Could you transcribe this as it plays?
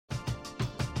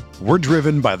We're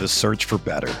driven by the search for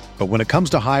better. But when it comes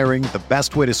to hiring, the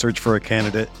best way to search for a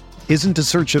candidate isn't to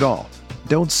search at all.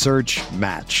 Don't search,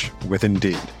 match with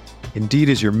Indeed. Indeed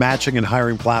is your matching and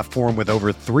hiring platform with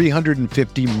over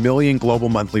 350 million global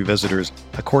monthly visitors,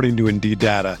 according to Indeed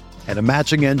data, and a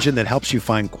matching engine that helps you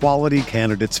find quality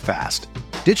candidates fast.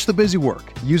 Ditch the busy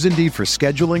work. Use Indeed for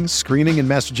scheduling, screening, and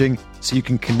messaging so you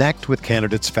can connect with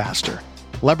candidates faster.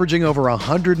 Leveraging over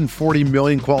 140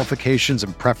 million qualifications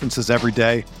and preferences every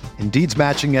day, Indeed's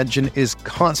matching engine is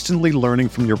constantly learning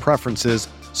from your preferences,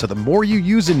 so the more you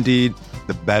use Indeed,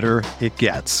 the better it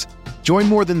gets. Join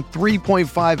more than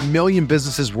 3.5 million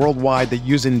businesses worldwide that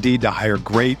use Indeed to hire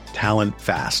great talent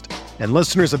fast. And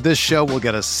listeners of this show will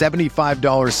get a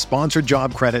 $75 sponsored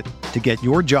job credit to get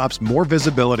your jobs more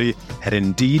visibility at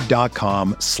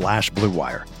Indeed.com/Blue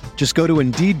Wire. Just go to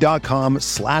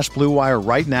Indeed.com/Blue Wire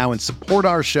right now and support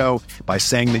our show by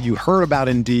saying that you heard about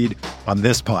Indeed on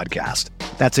this podcast.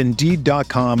 That's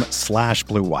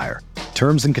Indeed.com/Blue Wire.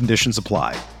 Terms and conditions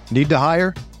apply. Need to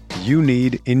hire? You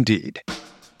need Indeed.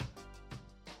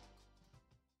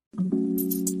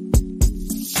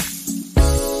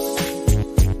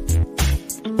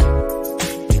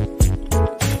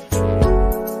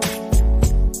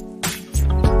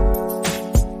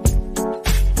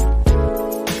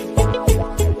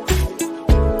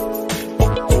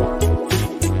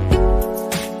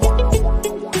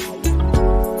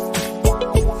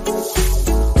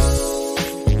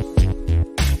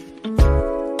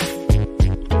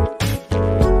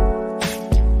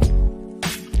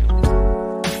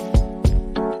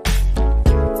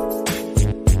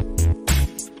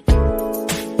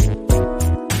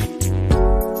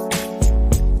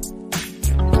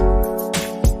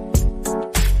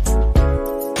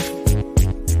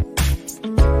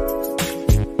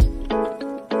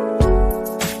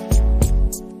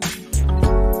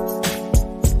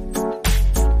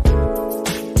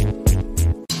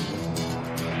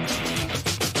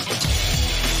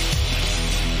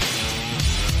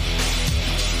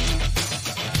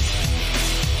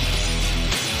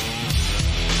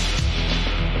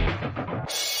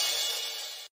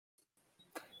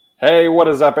 Hey, what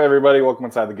is up, everybody? Welcome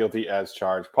inside the Guilty as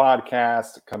Charged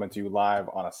podcast, coming to you live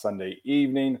on a Sunday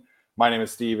evening. My name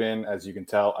is Steven. As you can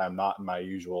tell, I'm not in my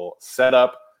usual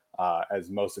setup. As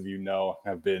most of you know,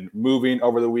 have been moving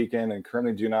over the weekend and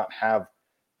currently do not have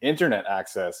internet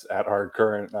access at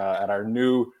our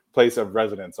new place of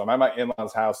residence. So I'm at my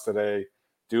in-laws' house today,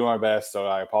 doing my best. So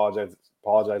I apologize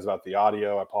about the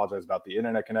audio. I apologize about the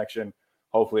internet connection.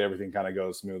 Hopefully everything kind of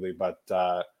goes smoothly, but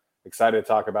excited to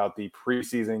talk about the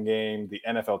preseason game, the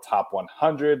NFL Top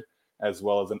 100, as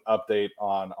well as an update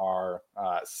on our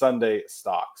Sunday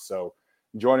stocks. So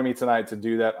joining me tonight to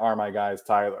do that are my guys,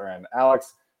 Tyler and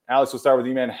Alex. Alex, we'll start with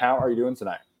you, man. How are you doing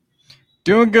tonight?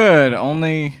 Doing good.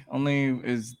 Only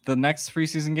is the next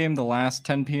preseason game the last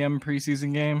 10 p.m.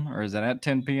 preseason game, or is it at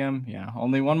 10 p.m.? Yeah,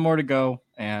 only one more to go,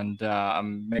 and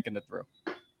I'm making it through.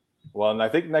 Well, and I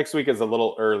think next week is a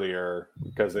little earlier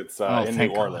because it's in New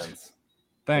Orleans.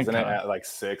 Isn't it at like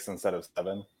 6 instead of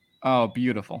 7? Oh,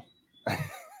 beautiful.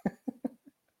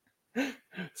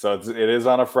 So it is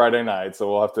on a Friday night, so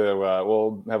we'll have to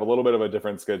we'll have a little bit of a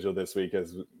different schedule this week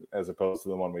as opposed to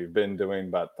the one we've been doing,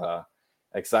 but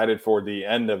excited for the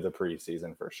end of the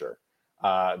preseason for sure.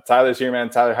 Tyler's here, man.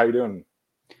 Tyler, how you doing?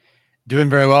 Doing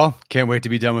very well. Can't wait to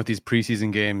be done with these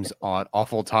preseason games on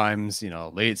awful times,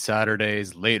 late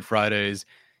Saturdays, late Fridays.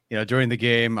 During the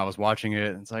game, I was watching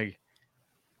it, and it's like,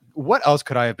 what else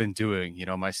could I have been doing?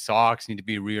 My socks need to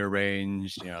be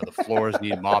rearranged. The floors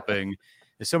need mopping.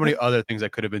 There's so many other things I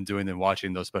could have been doing than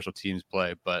watching those special teams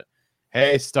play. But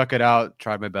hey, stuck it out.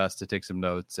 Tried my best to take some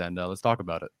notes, and let's talk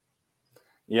about it.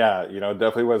 Yeah,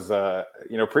 definitely was.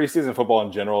 Preseason football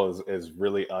in general is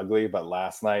really ugly, but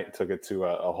last night took it to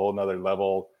a whole nother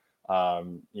level.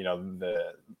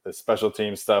 The special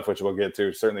team stuff, which we'll get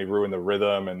to, certainly ruined the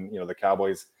rhythm, and the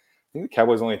Cowboys. I think the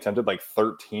Cowboys only attempted like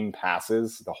 13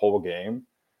 passes the whole game,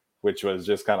 which was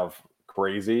just kind of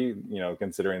crazy,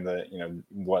 considering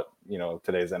what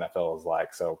today's NFL is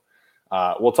like. So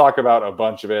we'll talk about a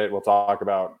bunch of it. We'll talk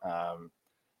about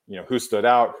who stood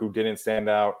out, who didn't stand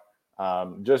out.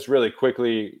 Just really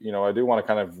quickly, I do want to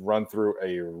kind of run through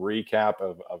a recap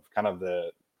of kind of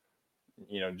the,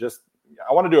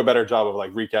 I want to do a better job of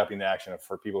like recapping the action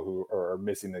for people who are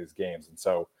missing these games. And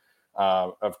so,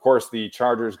 of course, the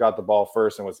Chargers got the ball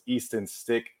first and was Easton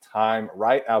Stick time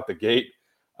right out the gate.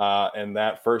 And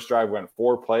that first drive went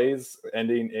 4 plays,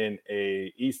 ending in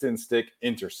a Easton Stick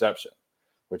interception,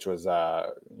 which was,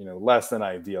 less than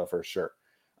ideal for sure.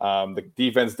 The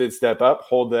defense did step up,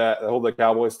 hold the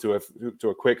Cowboys to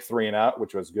a quick 3-and-out,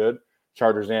 which was good.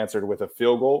 Chargers answered with a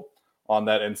field goal. on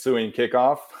that ensuing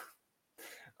kickoff,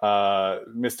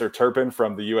 Mr. Turpin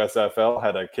from the USFL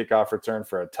had a kickoff return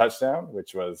for a touchdown,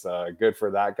 which was good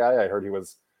for that guy. I heard he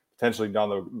was potentially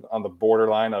on the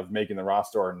borderline of making the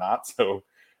roster or not. So,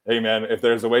 hey, man, if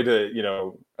there's a way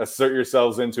to, assert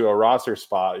yourselves into a roster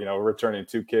spot, returning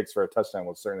 2 kicks for a touchdown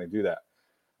will certainly do that.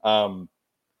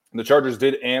 The Chargers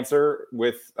did answer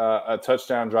with a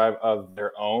touchdown drive of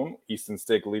their own. Easton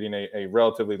Stick leading a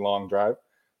relatively long drive,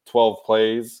 12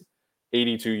 plays,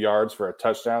 82 yards for a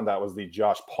touchdown. That was the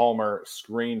Josh Palmer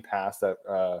screen pass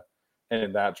that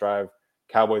ended that drive.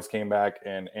 Cowboys came back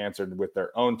and answered with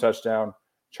their own touchdown.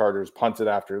 Chargers punted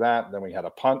after that. Then we had a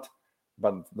punt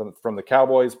from the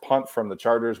Cowboys, punt from the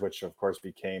Chargers, which of course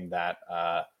became that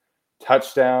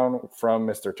touchdown from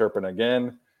Mr. Turpin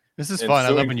again. This is fun. I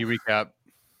love when you recap.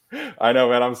 I know,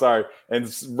 man. I'm sorry.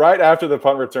 And right after the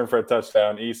punt return for a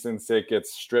touchdown, Easton Stick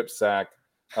gets strip sacked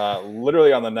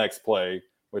literally on the next play,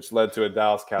 which led to a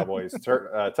Dallas Cowboys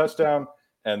touchdown.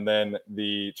 And then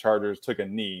the Chargers took a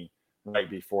knee right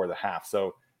before the half.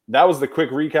 So that was the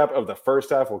quick recap of the first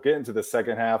half. We'll get into the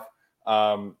second half.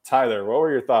 Tyler, what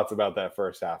were your thoughts about that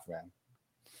first half, man?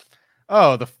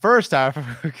 Oh, the first half,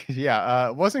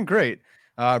 wasn't great.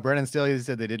 Brandon Staley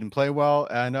said they didn't play well,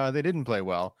 and they didn't play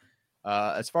well.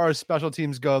 As far as special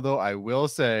teams go, though, I will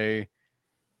say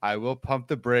I will pump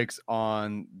the brakes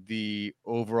on the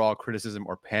overall criticism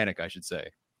or panic, I should say.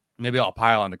 Maybe I'll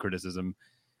pile on the criticism,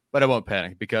 but I won't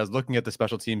panic because looking at the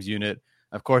special teams unit,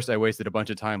 of course, I wasted a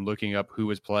bunch of time looking up who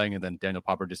was playing, and then Daniel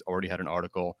Popper just already had an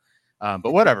article.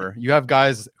 But whatever. You have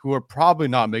guys who are probably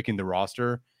not making the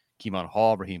roster. Keemon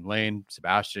Hall, Raheem Lane,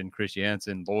 Sebastian, Chris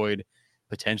Jansen, Lloyd,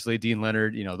 potentially Dean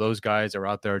Leonard. Those guys are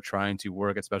out there trying to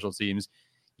work at special teams.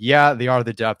 Yeah, they are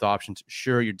the depth options.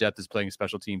 Sure, your depth is playing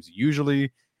special teams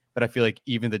usually, but I feel like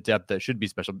even the depth that should be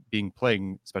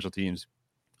playing special teams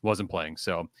wasn't playing.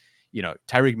 So,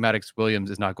 Tyreek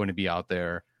Maddox-Williams is not going to be out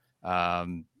there.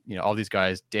 All these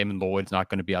guys, Damon Lloyd's not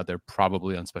going to be out there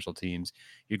probably on special teams.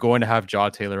 You're going to have Jaw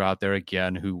Taylor out there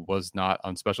again, who was not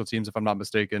on special teams, if I'm not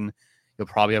mistaken. You'll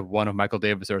probably have one of Michael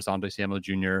Davis or Asante Samuel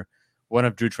Jr., one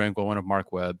of Drew Tranquil, one of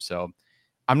Mark Webb. So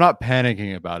I'm not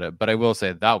panicking about it, but I will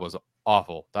say that was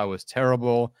awful. That was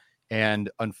terrible. And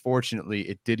unfortunately,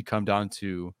 it did come down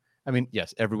to,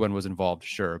 yes, everyone was involved,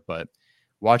 sure, but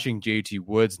watching JT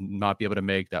Woods not be able to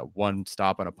make that one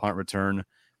stop on a punt return,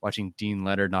 watching Dean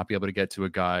Leonard not be able to get to a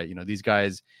guy, these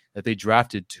guys that they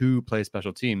drafted to play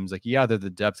special teams, they're the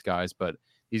depth guys, but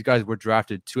these guys were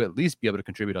drafted to at least be able to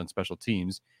contribute on special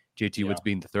teams. JT Woods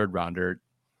being the third rounder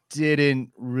didn't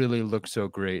really look so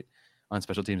great on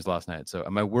special teams last night. So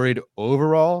am I worried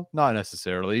overall? Not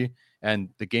necessarily. And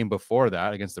the game before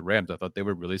that against the Rams, I thought they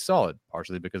were really solid,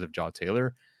 partially because of Jaw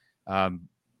Taylor.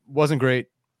 Wasn't great.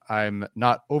 I'm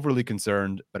not overly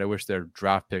concerned, but I wish their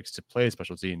draft picks to play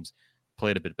special teams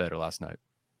played a bit better last night.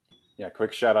 Yeah,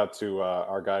 quick shout out to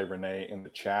our guy Renee in the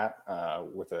chat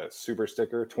with a super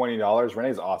sticker, $20.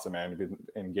 Renee's awesome, man. We've been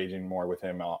engaging more with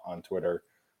him on Twitter.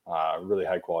 Really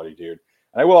high quality dude.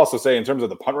 And I will also say, in terms of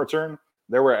the punt return,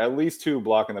 there were at least 2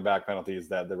 block in the back penalties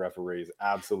that the referees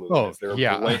absolutely missed. There were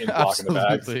blatant block in the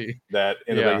backs that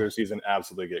in the regular season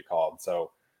absolutely get called.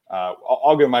 So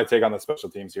I'll give my take on the special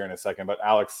teams here in a second. But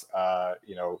Alex,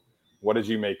 what did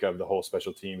you make of the whole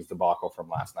special teams debacle from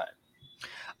last night?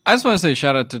 I just want to say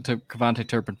shout out to KaVontae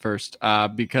Turpin first,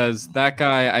 because that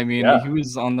guy, he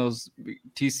was on those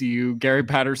TCU, Gary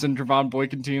Patterson, Trevon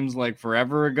Boykin teams like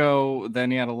forever ago. Then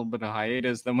he had a little bit of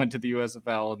hiatus, then went to the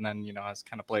USFL, and then, has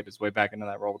kind of played his way back into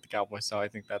that role with the Cowboys. So I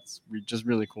think that's just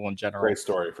really cool in general. Great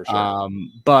story for sure.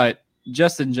 But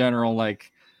just in general,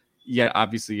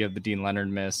 obviously you have the Dean Leonard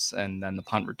miss and then the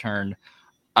punt return.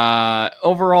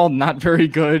 Overall, not very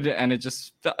good, and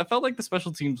I felt like the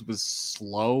special teams was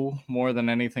slow more than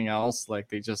anything else. Like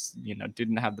they just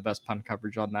didn't have the best punt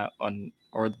coverage on that one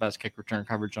or the best kick return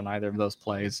coverage on either of those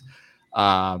plays.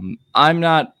 I'm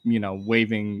not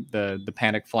waving the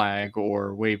panic flag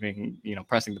or waving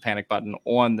pressing the panic button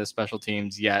on the special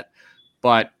teams yet,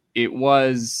 but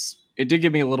it did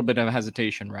give me a little bit of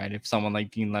hesitation, right? If someone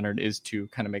like Dean Leonard is to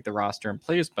kind of make the roster and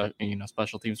play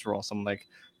special teams role, someone like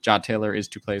Jaw Taylor is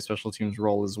to play a special teams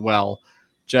role as well.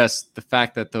 Just the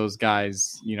fact that those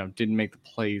guys, didn't make the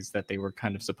plays that they were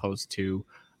kind of supposed to,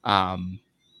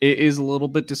 it is a little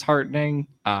bit disheartening.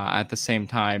 At the same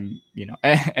time,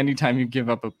 anytime you give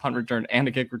up a punt return and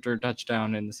a kick return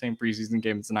touchdown in the same preseason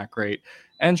game, it's not great.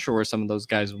 And sure, some of those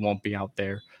guys won't be out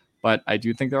there. But I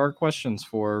do think there are questions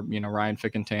for, Ryan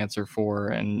Ficken to answer for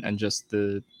and just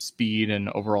the speed and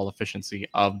overall efficiency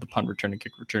of the punt return and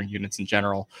kick return units in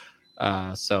general.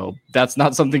 So that's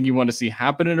not something you want to see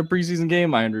happen in a preseason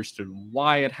game. I understood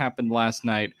why it happened last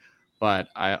night, But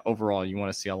overall, you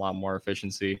want to see a lot more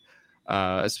efficiency,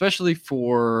 especially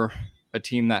for a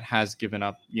team that has given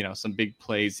up, some big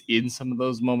plays in some of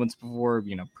those moments before.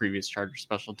 Previous Chargers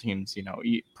special teams,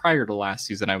 prior to last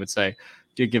season, I would say,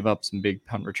 did give up some big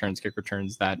punt returns, kick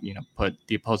returns that, put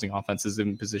the opposing offenses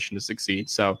in position to succeed.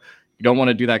 So you don't want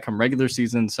to do that come regular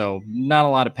season. So not a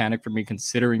lot of panic for me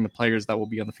considering the players that will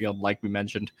be on the field, like we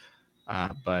mentioned.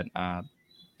 But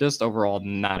just overall,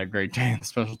 not a great day in the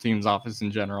special teams office in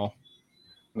general.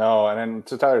 No, and then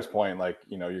to Tyler's point,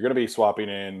 you're going to be swapping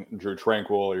in Drew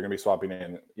Tranquill, you're going to be swapping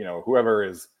in, whoever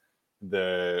is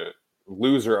the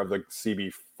loser of the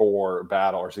CB4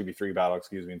 battle or CB3 battle,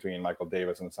 between Michael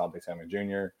Davis and Asante Samuel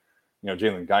Jr.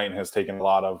 Jalen Guyton has taken a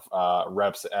lot of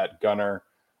reps at gunner.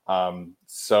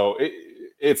 So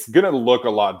it's going to look a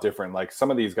lot different. Like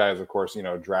some of these guys, of course,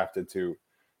 drafted to,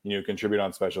 contribute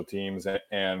on special teams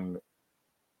and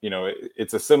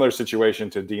it's a similar situation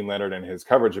to Dean Leonard and his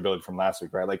coverage ability from last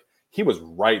week, right? Like he was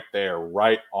right there,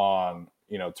 right on,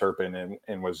 Turpin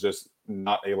and was just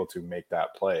not able to make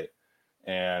that play.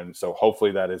 And so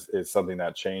hopefully that is something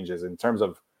that changes. In terms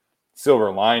of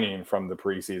silver lining from the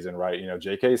preseason, right?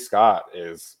 J.K. Scott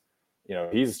is,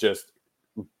 he's just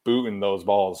booting those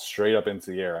balls straight up into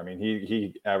the air. I mean,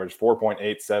 he averaged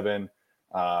 4.87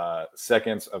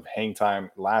 seconds of hang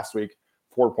time last week,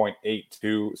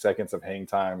 4.82 seconds of hang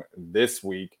time this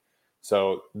week.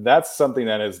 So that's something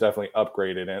that is definitely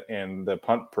upgraded. And the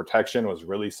punt protection was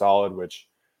really solid, which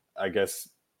I guess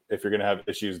if you're going to have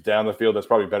issues down the field, that's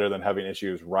probably better than having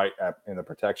issues right in the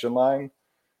protection line.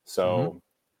 So,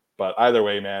 But either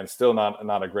way, man, still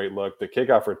not a great look. The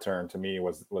kickoff return to me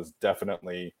was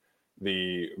definitely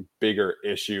the bigger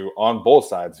issue on both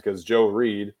sides because Joe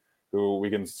Reed, who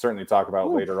we can certainly talk about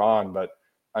later on, but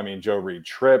I mean, Joe Reed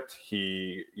tripped.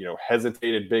 He,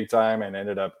 hesitated big time and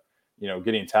ended up,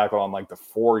 getting tackled on like the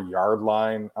 4-yard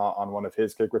line on one of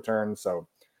his kick returns. So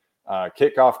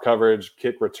kickoff coverage,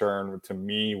 kick return to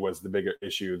me was the bigger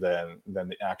issue than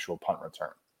the actual punt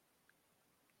return.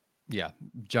 Yeah,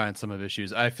 giant sum of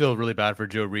issues. I feel really bad for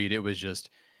Joe Reed. It was just,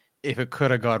 if it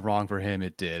could have gone wrong for him,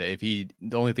 it did. The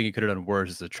only thing he could have done worse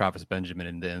is a Travis Benjamin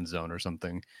in the end zone or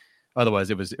something.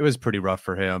 Otherwise, it was pretty rough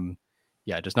for him.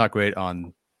 Yeah, just not great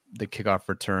on the kickoff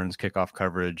returns, kickoff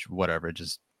coverage, whatever.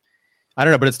 Just, I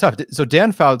don't know, but it's tough. So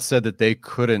Dan Fouts said that they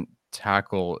couldn't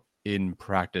tackle in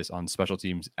practice on special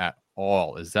teams at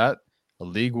all. Is that a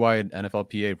league-wide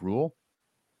NFLPA rule?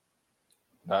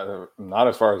 Not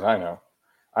as far as I know.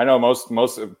 I know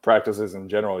most practices in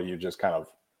general, you just kind of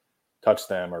touch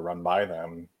them or run by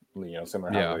them, similar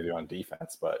to how they do on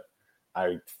defense. But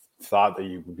I thought that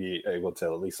you would be able to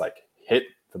at least hit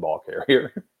the ball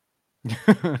carrier.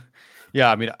 Yeah,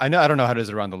 I mean, I don't know how it is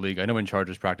around the league. I know in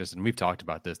Chargers practice, and we've talked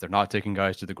about this, they're not taking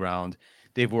guys to the ground.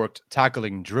 They've worked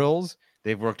tackling drills.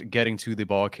 They've worked getting to the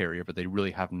ball carrier, but they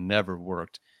really have never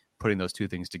worked putting those two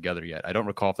things together yet. I don't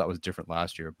recall if that was different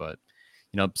last year, but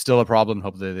still a problem.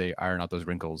 Hopefully they iron out those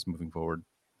wrinkles moving forward.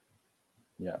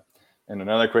 Yeah. And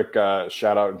another quick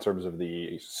shout out in terms of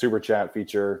the super chat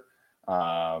feature.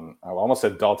 I almost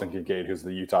said Dalton Kincaid, who's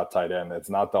the Utah tight end. It's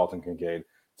not Dalton Kincaid.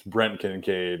 It's Brent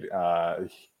Kincaid.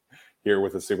 Here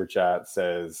with a super chat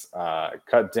says,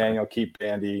 cut Daniel, keep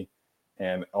Bandy,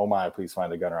 and oh my, please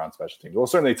find a gunner on special teams. We'll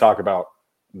certainly talk about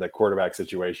the quarterback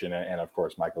situation and of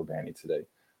course, Michael Bandy today.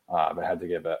 But I had to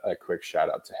give a quick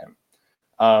shout out to him.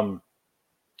 All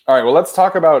right, well, let's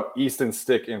talk about Easton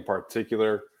Stick in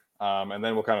particular, and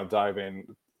then we'll kind of dive in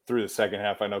through the second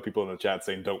half. I know people in the chat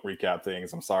saying don't recap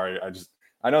things. I'm sorry.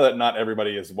 I know that not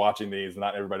everybody is watching these.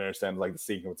 Not everybody understands the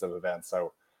sequence of events.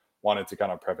 So wanted to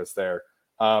kind of preface there.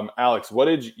 Alex, what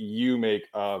did you make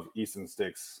of Easton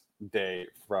Stick's day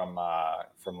from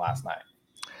last night?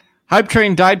 Hype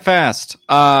train died fast.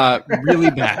 Really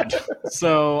bad.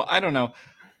 So I don't know.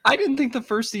 I didn't think the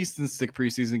first Easton Stick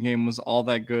preseason game was all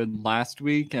that good last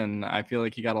week, and I feel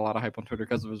like he got a lot of hype on Twitter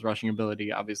because of his rushing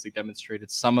ability. Obviously demonstrated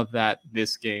some of that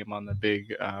this game on the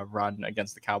big run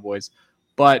against the Cowboys.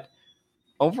 But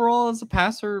overall, as a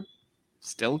passer,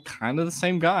 still kind of the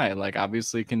same guy.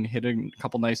 Obviously can hit a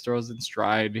couple nice throws in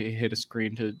stride, hit a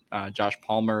screen to Josh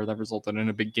Palmer that resulted in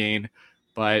a big gain.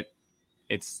 But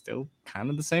it's still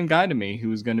kind of the same guy to me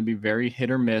who's going to be very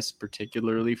hit or miss,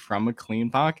 particularly from a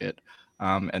clean pocket.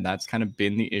 And that's kind of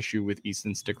been the issue with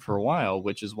Easton Stick for a while,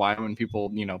 which is why when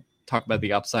people, talk about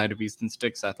the upside of Easton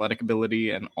Stick's athletic ability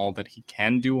and all that he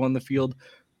can do on the field,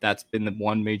 that's been the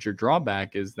one major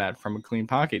drawback, is that from a clean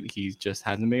pocket, he just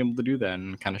hasn't been able to do that,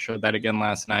 and kind of showed that again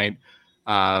last night.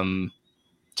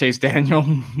 Chase Daniel,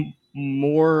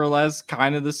 more or less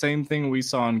kind of the same thing we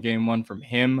saw in game one from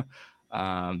him.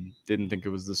 Didn't think it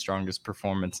was the strongest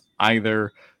performance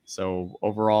either. So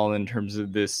overall, in terms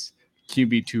of this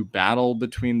QB2 battle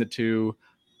between the two,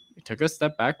 it took a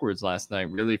step backwards last night,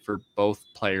 really, for both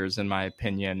players, in my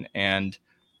opinion. And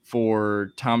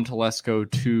for Tom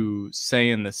Telesco to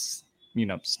say in this,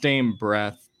 same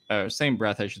breath, I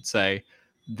should say,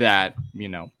 that,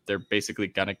 they're basically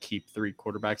going to keep 3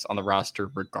 quarterbacks on the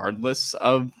roster regardless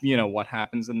of, what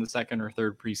happens in the second or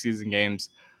third preseason games.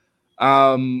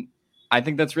 I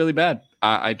think that's really bad.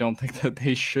 I don't think that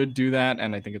they should do that.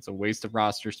 And I think it's a waste of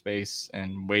roster space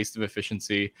and waste of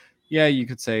efficiency. Yeah, you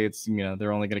could say it's,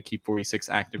 they're only going to keep 46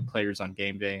 active players on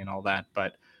game day and all that.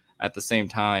 But at the same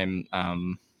time,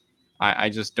 I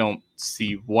just don't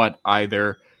see what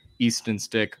either Easton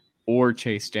Stick or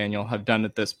Chase Daniel have done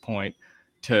at this point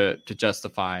to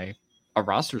justify a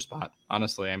roster spot.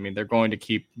 Honestly, I mean, they're going to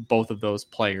keep both of those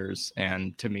players.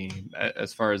 And to me,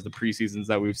 as far as the preseasons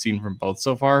that we've seen from both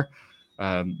so far,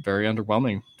 very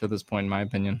underwhelming to this point, in my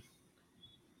opinion.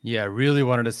 Yeah, I really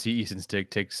wanted to see Easton Stick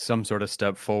take some sort of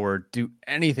step forward, do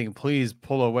anything, please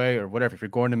pull away or whatever. If you're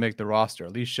going to make the roster,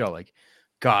 at least show like,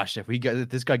 gosh, if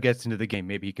this guy gets into the game,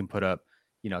 maybe he can put up,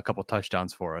 a couple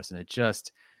touchdowns for us. And it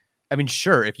just, I mean,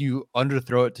 sure, if you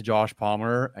underthrow it to Josh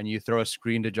Palmer and you throw a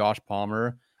screen to Josh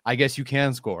Palmer, I guess you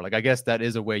can score. Like, I guess that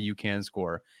is a way you can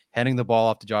score. Handing the ball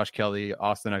off to Josh Kelly,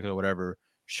 Austin Eckler, whatever,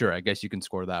 sure, I guess you can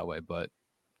score that way, but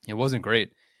it wasn't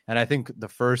great. And I think the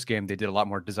first game, they did a lot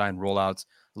more design rollouts,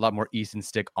 a lot more Easton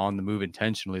Stick on the move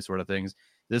intentionally sort of things.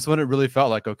 This one, it really felt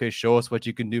like, okay, show us what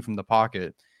you can do from the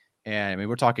pocket. And I mean,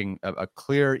 we're talking a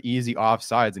clear, easy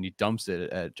offsides, and he dumps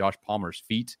it at Josh Palmer's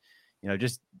feet.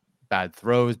 Just bad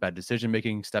throws, bad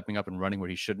decision-making, stepping up and running where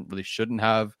he shouldn't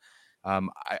have.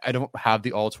 I don't have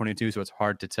the all 22, so it's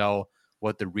hard to tell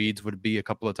what the reads would be a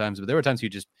couple of times, but there were times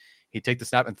he'd take the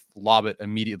snap and lob it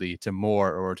immediately to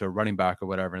Moore or to a running back or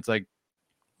whatever. And it's like,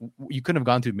 you couldn't have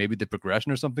gone through maybe the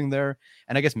progression or something there.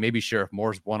 And I guess maybe sure, if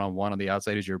Moore's one-on-one on the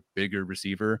outside is your bigger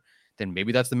receiver, then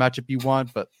maybe that's the matchup you want.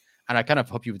 And I kind of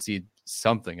hope you would see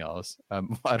something else. I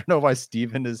don't know why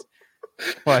Steven is,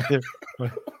 why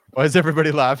is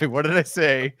everybody laughing? What did I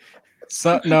say?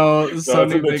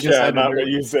 Sony Vegas chat, not what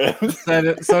you said.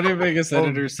 Sony Vegas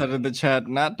editor said in the chat,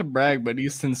 not to brag, but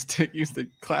Easton Stick used to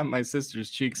clap my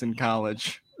sister's cheeks in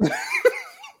college.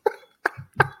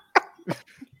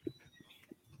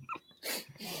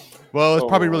 Well, it's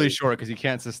probably really short because he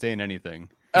can't sustain anything.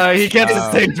 He can't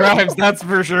sustain drives, that's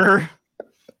for sure.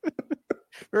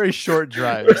 Very short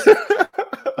drives.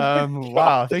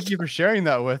 Wow. Thank you for sharing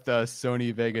that with us,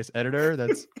 Sony Vegas editor.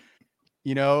 That's,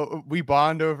 we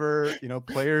bond over,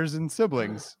 players and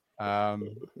siblings.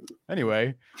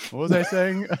 Anyway, what was I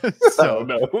saying? So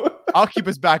no. I'll keep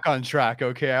us back on track.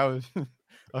 Okay.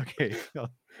 Okay.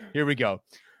 Here we go.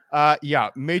 Yeah.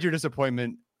 Major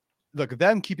disappointment. Look,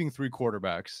 them keeping 3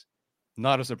 quarterbacks,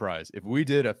 not a surprise. If we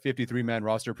did a 53-man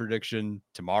roster prediction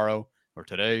tomorrow or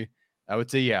today, I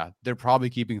would say, yeah, they're probably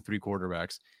keeping 3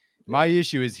 quarterbacks. My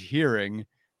issue is hearing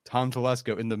Tom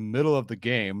Telesco in the middle of the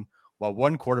game while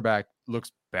one quarterback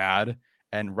looks bad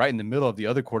and right in the middle of the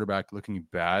other quarterback looking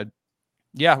bad.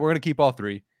 Yeah, we're going to keep all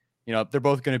 3. They're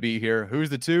both going to be here. Who's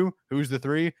the 2? Who's the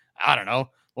 3? I don't know.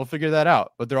 We'll figure that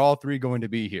out. But they're all 3 going to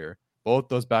be here. Both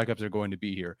those backups are going to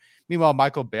be here. Meanwhile,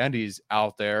 Michael Bandy's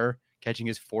out there catching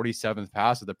his 47th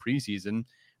pass of the preseason,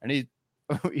 and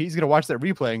he's going to watch that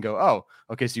replay and go, oh,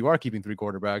 okay, so you are keeping 3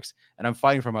 quarterbacks, and I'm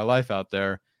fighting for my life out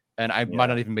there, and I might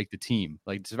not even make the team.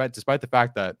 Like, despite the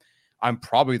fact that I'm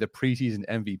probably the preseason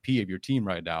MVP of your team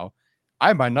right now,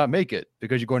 I might not make it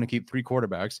because you're going to keep 3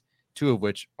 quarterbacks, 2 of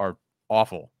which are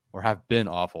awful or have been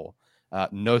awful.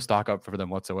 No stock up for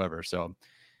them whatsoever. So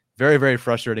very, very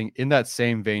frustrating. In that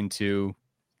same vein, too,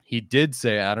 he did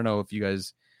say, I don't know if you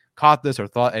guys caught this or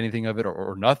thought anything of it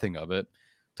or nothing of it.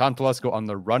 Tom Telesco on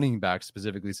the running back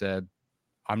specifically said,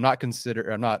 I'm not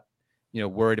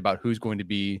worried about who's going to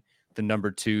be the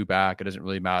number 2 back. It doesn't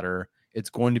really matter. It's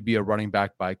going to be a running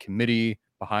back by committee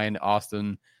behind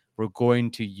Austin. We're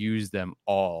going to use them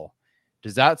all.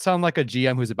 Does that sound like a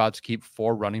GM who's about to keep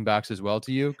 4 running backs as well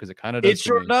to you? Because it kind of does. It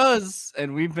sure does.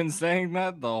 And we've been saying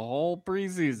that the whole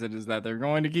preseason is that they're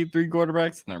going to keep 3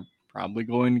 quarterbacks and they're probably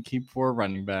going to keep 4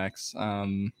 running backs.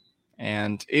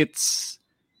 And it's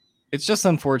just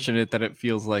unfortunate that it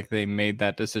feels like they made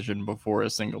that decision before a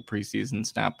single preseason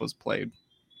snap was played.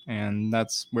 And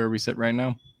that's where we sit right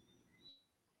now.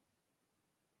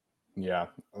 Yeah,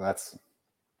 that's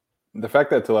the fact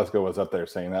that Telesco was up there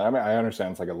saying that. I mean, I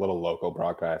understand it's like a little local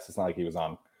broadcast. It's not like he was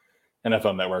on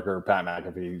NFL Network or Pat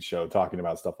McAfee's show talking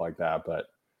about stuff like that. But,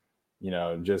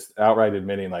 just outright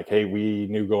admitting like, hey, we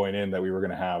knew going in that we were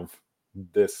going to have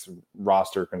this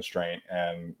roster constraint,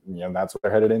 and, that's what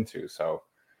they're headed into. So,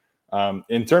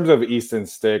 In terms of Easton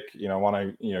Stick, I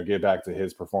want to get back to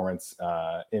his performance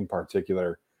in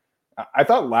particular. I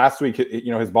thought last week,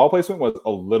 his ball placement was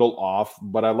a little off,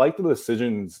 but I liked the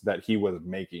decisions that he was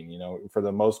making. For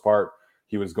the most part,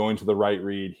 he was going to the right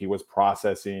read, he was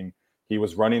processing, he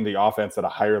was running the offense at a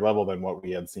higher level than what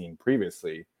we had seen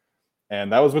previously.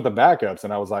 And that was with the backups.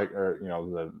 And I was like,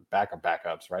 the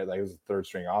backups, right? Like it was a third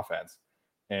string offense.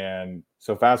 And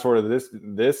so fast forward to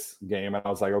this game, and I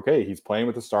was like, okay, he's playing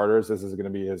with the starters. This is going to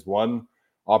be his one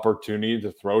opportunity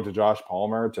to throw to Josh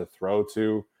Palmer, to throw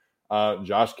to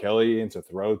Josh Kelly, and to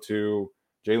throw to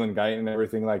Jalen Guyton and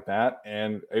everything like that.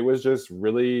 And it was just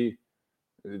really,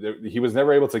 he was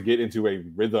never able to get into a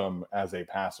rhythm as a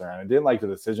passer. And I didn't like the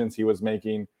decisions he was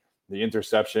making. The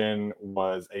interception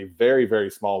was a very, very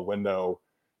small window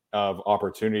of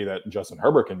opportunity that Justin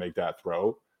Herbert can make that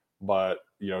throw. But,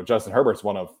 Justin Herbert's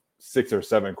one of 6 or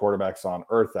 7 quarterbacks on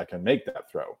earth that can make that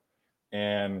throw.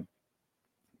 And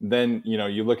then,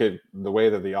 you look at the way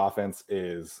that the offense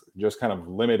is just kind of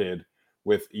limited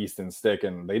with Easton Stick.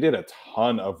 And they did a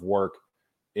ton of work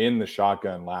in the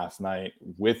shotgun last night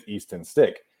with Easton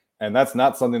Stick. And that's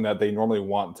not something that they normally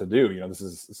want to do. This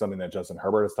is something that Justin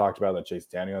Herbert has talked about, that Chase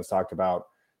Daniel has talked about.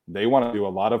 They want to do a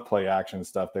lot of play action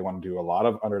stuff. They want to do a lot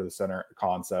of under the center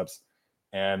concepts.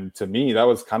 And to me, that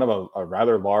was kind of a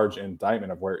rather large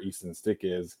indictment of where Easton Stick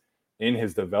is in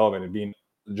his development and being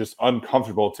just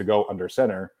uncomfortable to go under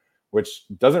center, which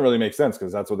doesn't really make sense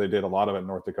because that's what they did a lot of at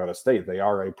North Dakota State. They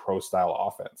are a pro-style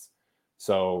offense.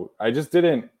 So I just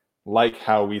didn't like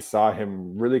how we saw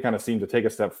him really kind of seem to take a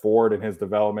step forward in his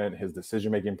development, his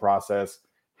decision-making process,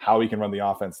 how he can run the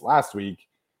offense last week.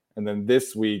 And then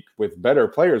this week, with better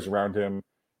players around him,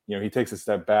 he takes a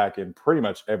step back in pretty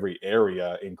much every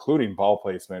area, including ball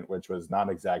placement, which was not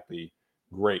exactly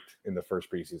great in the first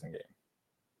preseason game.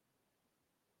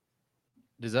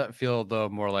 Does that feel, though,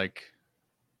 more like,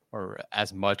 or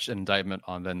as much indictment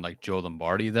on then like Joe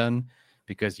Lombardi then?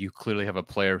 Because you clearly have a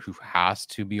player who has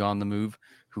to be on the move,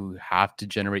 who have to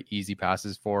generate easy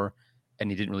passes for,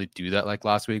 and he didn't really do that like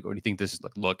last week? Or do you think this is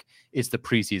like, look, it's the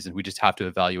preseason, we just have to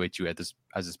evaluate you as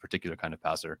this particular kind of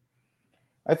passer?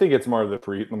 I think it's more of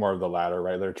the latter,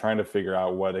 right? They're trying to figure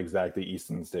out what exactly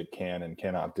Easton Stick can and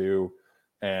cannot do.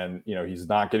 And, he's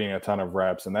not getting a ton of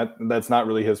reps, and that's not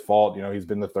really his fault. He's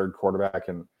been the third quarterback,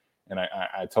 and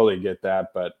I totally get that.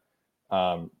 But,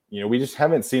 we just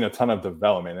haven't seen a ton of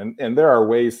development. And there are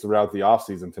ways throughout the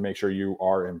offseason to make sure you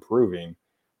are improving,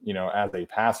 as a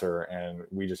passer. And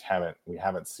we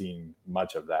haven't seen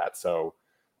much of that. So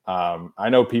I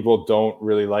know people don't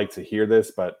really like to hear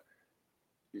this, but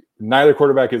neither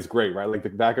quarterback is great, right? Like the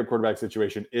backup quarterback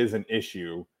situation is an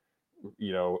issue,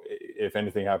 if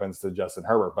anything happens to Justin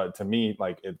Herbert. But to me,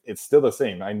 like it's still the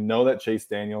same. I know that Chase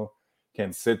Daniel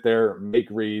can sit there, make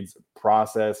reads,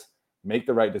 process, make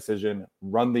the right decision,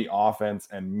 run the offense,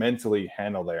 and mentally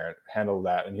handle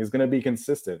that. And he's going to be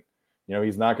consistent.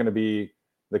 He's not going to be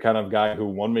the kind of guy who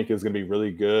one week is going to be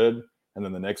really good, and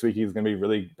then the next week he's going to be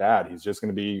really bad. He's just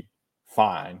going to be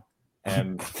fine.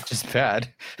 And just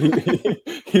bad.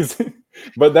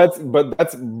 But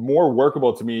that's more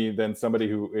workable to me than somebody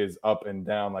who is up and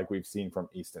down like we've seen from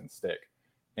Easton Stick.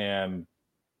 And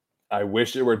I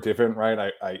wish it were different,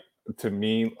 right? To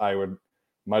me, I would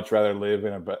much rather live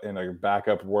in a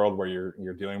backup world where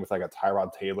you're dealing with like a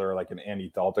Tyrod Taylor, like an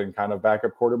Andy Dalton kind of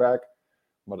backup quarterback.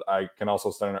 But I can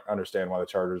also understand why the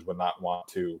Chargers would not want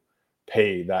to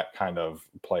pay that kind of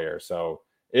player. So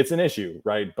it's an issue,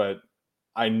 right? But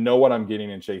I know what I'm getting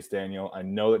in Chase Daniel. I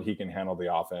know that he can handle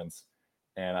the offense.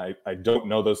 And I don't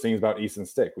know those things about Easton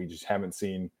Stick. We just haven't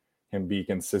seen him be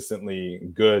consistently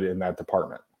good in that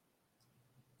department.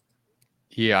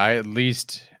 Yeah, I at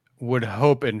least would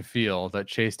hope and feel that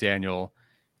Chase Daniel,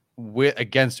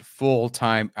 against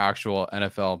full-time actual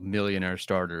NFL millionaire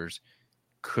starters,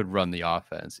 could run the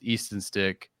offense. Easton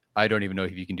Stick, I don't even know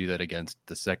if you can do that against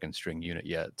the second string unit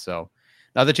yet. So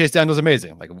now that Chase Daniel's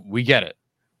amazing, like we get it.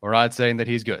 We're not saying that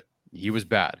he's good. He was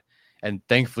bad. And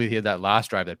thankfully he had that last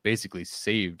drive that basically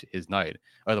saved his night.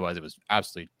 Otherwise it was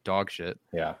absolutely dog shit.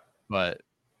 Yeah. But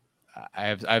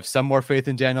I have some more faith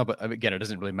in Daniel, but again, it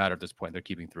doesn't really matter at this point. They're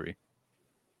keeping 3.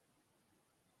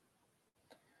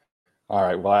 All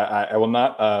right. Well, I will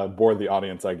not bore the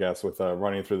audience, I guess, with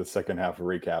running through the second half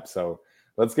recap. So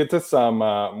let's get to some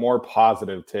more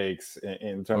positive takes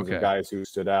in terms of guys who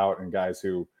stood out and guys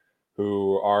who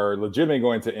are legitimately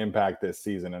going to impact this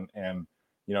season. And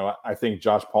I think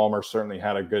Josh Palmer certainly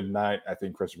had a good night. I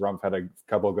think Chris Rumpf had a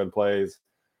couple of good plays.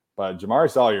 But Jamari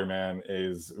Salyer, man,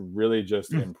 is really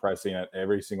just impressing at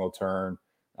every single turn.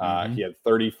 He had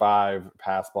 35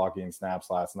 pass blocking snaps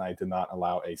last night, did not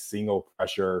allow a single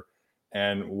pressure.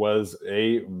 and was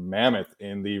a mammoth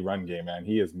in the run game, man.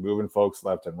 He is moving folks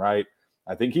left and right.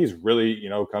 I think he's really,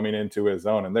 coming into his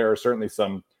own. And there are certainly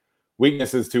some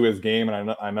weaknesses to his game.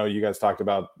 And I know you guys talked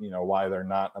about, why they're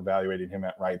not evaluating him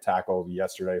at right tackle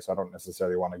yesterday. So I don't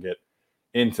necessarily want to get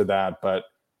into that. But,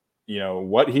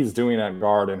 what he's doing at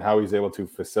guard and how he's able to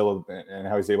facilitate and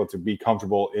how he's able to be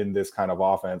comfortable in this kind of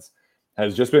offense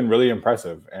has just been really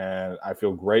impressive. And I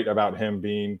feel great about him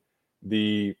being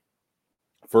the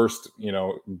first,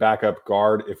 backup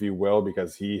guard, if you will,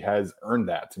 because he has earned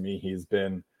that. To me, he's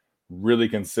been really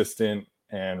consistent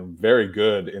and very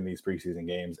good in these preseason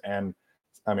games. And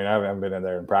I mean, I haven't been in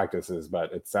there in practices,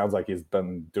 but it sounds like he's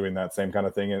been doing that same kind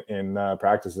of thing in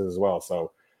practices as well.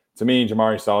 So to me,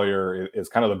 Jamaree Salyer is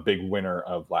kind of the big winner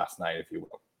of last night, if you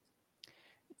will.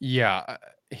 Yeah,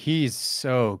 he's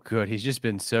so good. He's just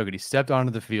been so good. He stepped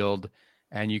onto the field,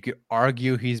 and you could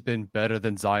argue he's been better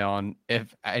than Zion.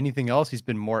 If anything else, he's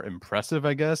been more impressive,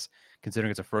 I guess,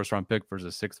 considering it's a first-round pick versus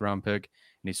a sixth-round pick,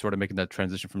 and he's sort of making that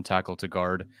transition from tackle to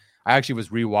guard. I actually was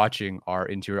rewatching our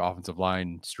interior offensive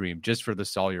line stream just for the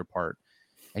Salyer part.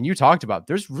 And you talked about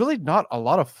there's really not a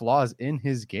lot of flaws in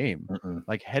his game.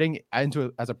 Like heading into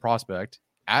it as a prospect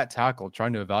at tackle,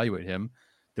 trying to evaluate him,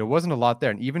 there wasn't a lot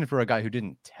there. And even for a guy who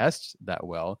didn't test that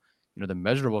well, the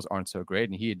measurables aren't so great.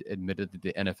 And he had admitted that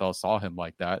the NFL saw him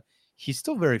like that. He's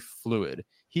still very fluid.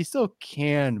 He still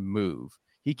can move.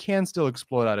 He can still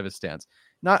explode out of his stance.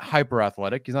 Not hyper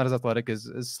athletic. He's not as athletic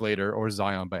as Slater or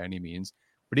Zion by any means,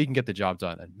 but he can get the job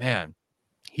done. And man,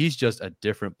 he's just a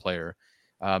different player.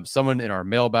 Someone in our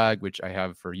mailbag, which I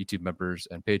have for YouTube members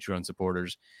and Patreon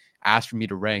supporters, asked for me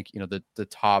to rank, the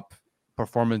top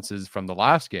performances from the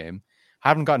last game. I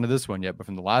haven't gotten to this one yet, but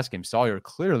from the last game, Salyer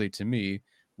clearly, to me,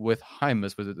 with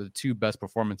Hymas, was the two best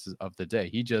performances of the day.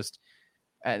 He just,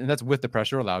 and that's with the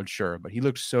pressure allowed, sure, but he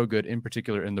looked so good, in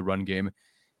particular in the run game.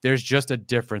 There's just a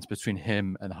difference between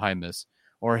him and Hymas,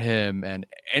 or him and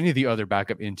any of the other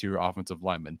backup interior offensive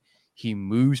linemen. He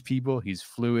moves people. He's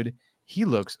fluid. He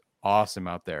looks awesome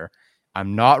out there.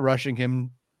 I'm not rushing him.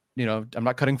 I'm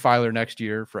not cutting Filer next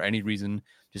year for any reason,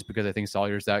 just because I think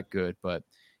Salyer's that good. But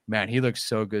man, he looks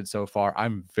so good so far.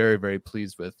 I'm very, very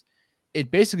pleased with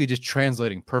it. Basically just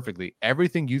translating perfectly.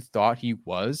 Everything you thought he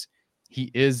was,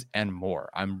 he is and more.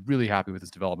 I'm really happy with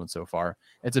his development so far.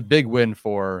 It's a big win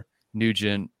for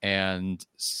Nugent and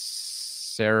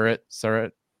Sean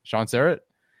Serrett.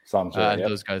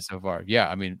 Those guys so far. Yeah,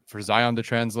 I mean, for Zion to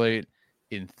translate,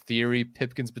 in theory,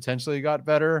 Pipkins potentially got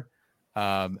better.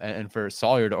 And for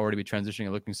Salyer to already be transitioning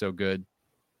and looking so good,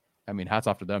 I mean, hats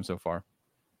off to them so far.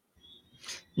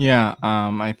 Yeah,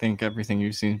 I think everything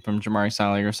you've seen from Jamaree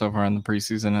Salyer so far in the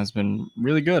preseason has been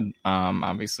really good.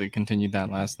 Obviously continued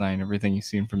that last night. Everything you've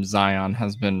seen from Zion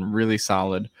has been really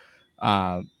solid,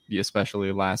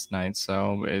 especially last night.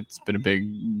 So it's been a big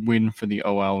win for the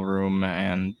OL room,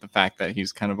 and the fact that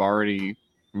he's kind of already,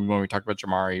 when we talk about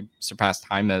Jamaree, surpassed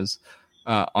Hymas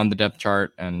on the depth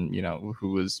chart, and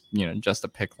who was just a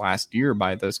pick last year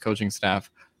by this coaching staff,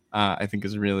 I think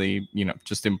is really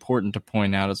just important to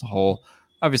point out as a whole.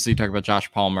 Obviously, you talk about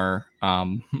Josh Palmer.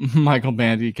 Michael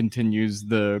Bandy continues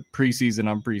the preseason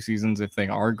on preseasons. If they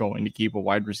are going to keep a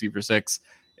wide receiver 6,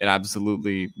 it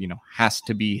absolutely has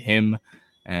to be him.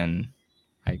 And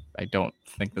I don't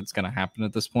think that's going to happen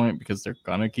at this point, because they're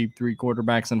going to keep 3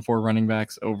 quarterbacks and 4 running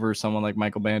backs over someone like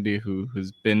Michael Bandy,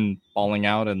 who's been balling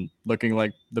out and looking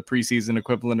like the preseason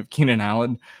equivalent of Keenan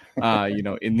Allen,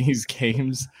 in these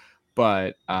games.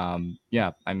 But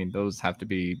yeah, I mean, those have to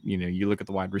be, you look at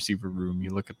the wide receiver room, you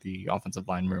look at the offensive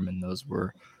line room, and those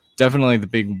were definitely the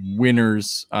big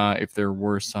winners, if there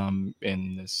were some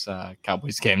in this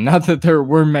Cowboys game. Not that there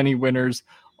were many winners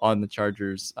on the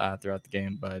Chargers throughout the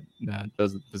game, but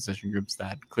those are the position groups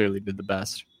that clearly did the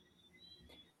best.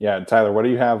 Yeah, Tyler, what do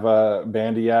you have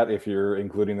Bandy at if you're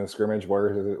including the scrimmage?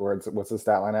 What's the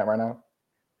stat line at right now?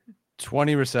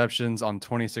 20 receptions on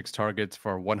 26 targets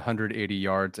for 180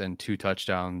 yards and 2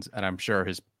 touchdowns. And I'm sure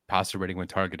his passer rating when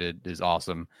targeted is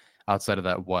awesome. Outside of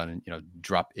that one,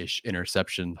 drop-ish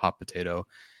interception, hot potato.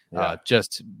 Yeah.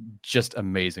 Just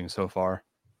amazing so far.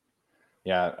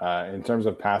 Yeah, in terms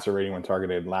of passer rating when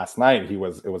targeted last night, it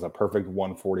was a perfect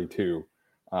 142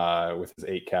 with his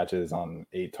 8 catches on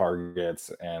 8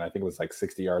 targets, and I think it was like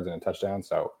 60 yards and a touchdown.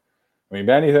 So, I mean,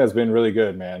 Bandy has been really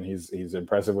good, man. He's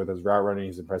impressive with his route running.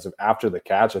 He's impressive after the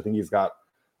catch. I think he's got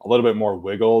a little bit more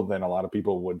wiggle than a lot of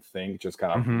people would think, just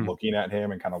kind of looking at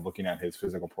him and kind of looking at his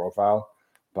physical profile.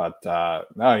 But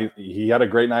no, he had a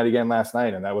great night again last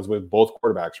night, and that was with both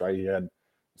quarterbacks, right? He had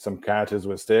some catches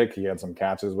with Stick. He had some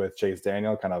catches with Chase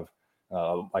Daniel, kind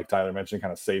of like Tyler mentioned,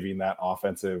 kind of saving that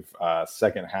offensive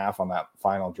second half on that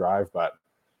final drive. But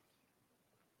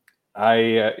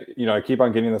I keep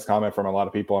on getting this comment from a lot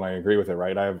of people, and I agree with it.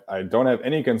 Right, I don't have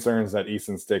any concerns that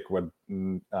Easton Stick would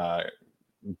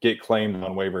get claimed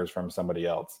on waivers from somebody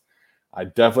else. I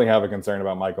definitely have a concern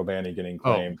about Michael Bandy getting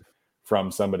claimed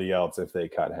from somebody else if they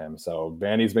cut him. So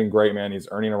Bandy's been great, man. He's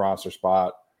earning a roster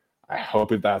spot. I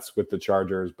hope that's with the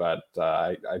Chargers, but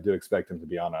I do expect him to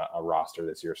be on a roster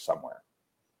this year somewhere.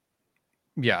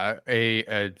 Yeah,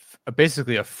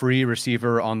 basically a free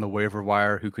receiver on the waiver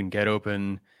wire who can get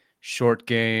open short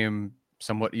game,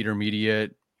 somewhat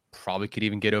intermediate, probably could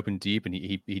even get open deep, and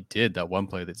he did that one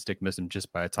play that Stick missed him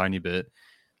just by a tiny bit.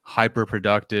 Hyper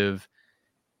productive,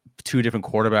 2 different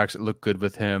quarterbacks that look good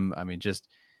with him. I mean, just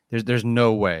there's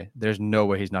no way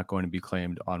he's not going to be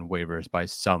claimed on waivers by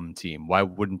some team. Why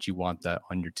wouldn't you want that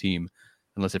on your team?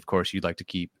 Unless, of course, you'd like to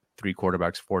keep 3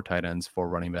 quarterbacks, 4 tight ends, 4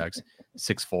 running backs,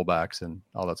 6 fullbacks, and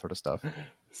all that sort of stuff.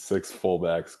 6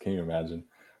 fullbacks. Can you imagine?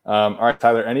 All right,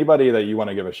 Tyler, anybody that you want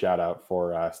to give a shout out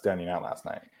for standing out last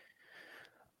night?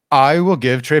 I will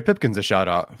give Trey Pipkins a shout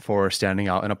out for standing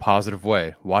out in a positive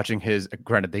way. Watching his,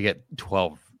 granted, they get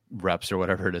 12 reps or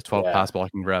whatever it is, 12 pass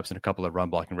blocking reps and a couple of run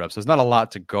blocking reps. So it's not a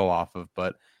lot to go off of,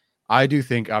 but I do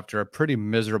think after a pretty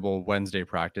miserable Wednesday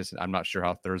practice, I'm not sure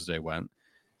how Thursday went,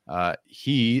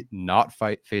 he not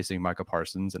facing Micah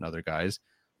Parsons and other guys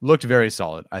looked very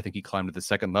solid. I think he climbed to the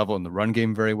second level in the run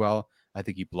game very well. I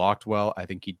think he blocked well. I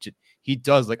think he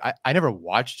does. Like I never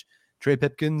watched Trey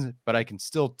Pipkins, but I can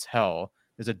still tell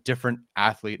there's a different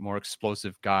athlete, more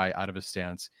explosive guy out of his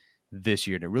stance this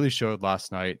year. And it really showed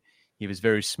last night. He was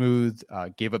very smooth,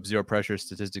 gave up 0 pressure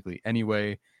statistically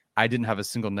anyway. I didn't have a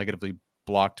single negatively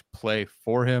blocked play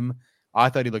for him. I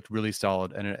thought he looked really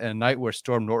solid. And a night where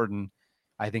Storm Norton,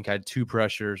 I think, had 2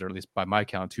 pressures, or at least by my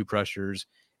count, 2 pressures,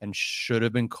 and should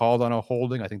have been called on a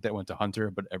holding. I think that went to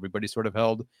Hunter, but everybody sort of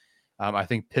held. I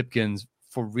think Pipkins,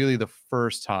 for really the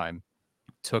first time,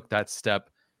 took that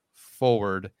step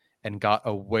forward and got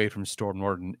away from Storm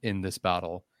Norton in this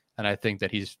battle. And I think that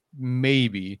he's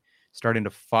maybe starting to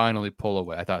finally pull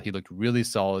away. I thought he looked really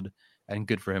solid, and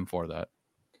good for him for that.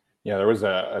 Yeah, there was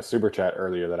a super chat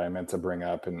earlier that I meant to bring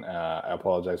up, and I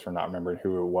apologize for not remembering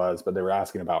who it was, but they were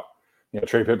asking about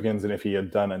Trey Pipkins and if he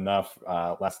had done enough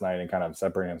last night and kind of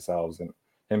separating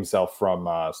himself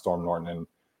from Storm Norton. And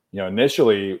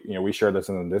initially, we shared this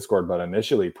in the Discord, but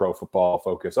initially Pro Football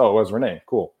Focus. Oh, it was Renee.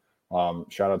 Cool.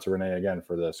 Shout out to Renee again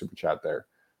for the super chat there.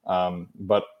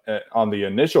 But on the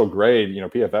initial grade,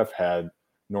 PFF had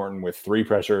Norton with 3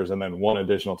 pressures and then 1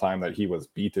 additional time that he was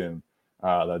beaten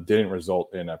that didn't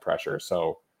result in a pressure.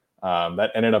 So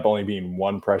that ended up only being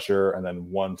 1 pressure and then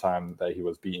 1 time that he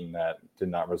was beaten that did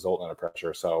not result in a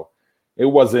pressure. So it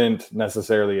wasn't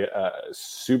necessarily a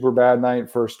super bad night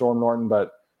for Storm Norton,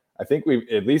 but I think we've,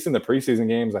 at least in the preseason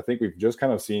games, I think we've just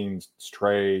kind of seen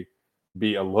Trey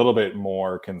be a little bit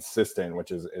more consistent,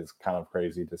 which is kind of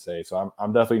crazy to say. So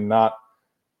I'm definitely not,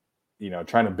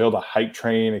 trying to build a hype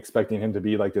train, expecting him to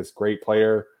be like this great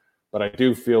player. But I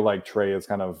do feel like Trey has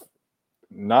kind of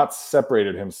not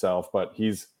separated himself, but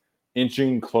he's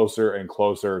inching closer and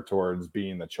closer towards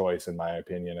being the choice, in my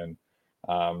opinion.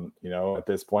 And, at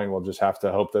this point, we'll just have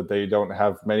to hope that they don't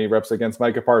have many reps against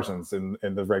Micah Parsons in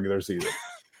the regular season.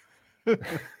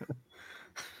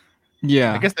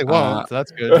 Yeah, I guess they won't. So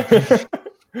that's good.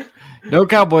 No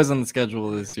Cowboys on the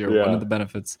schedule this year. Yeah. One of the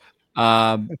benefits.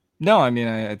 No, I mean,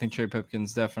 I think Trey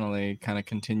Pipkins definitely kind of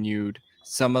continued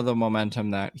some of the momentum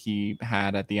that he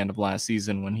had at the end of last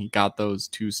season when he got those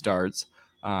 2 starts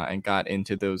and got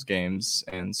into those games.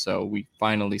 And so we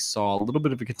finally saw a little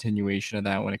bit of a continuation of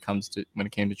that when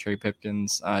it came to Trey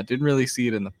Pipkins. Didn't really see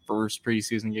it in the first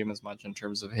preseason game as much in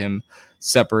terms of him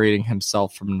separating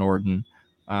himself from Norton.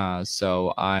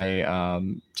 So I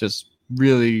just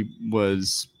really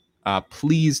was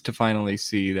pleased to finally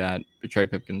see that Trey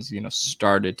Pipkins,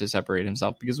 started to separate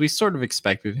himself, because we sort of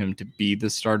expected him to be the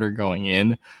starter going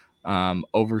in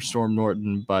over Storm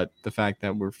Norton. But the fact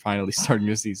that we're finally starting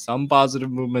to see some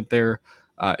positive movement there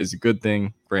is a good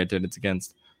thing. Granted, it's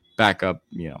against backup,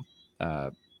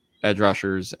 edge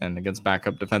rushers and against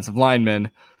backup defensive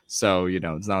linemen. So,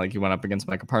 it's not like he went up against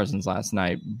Micah Parsons last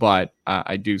night, but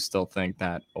I do still think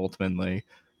that ultimately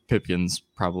Pipkins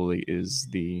probably is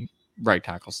the right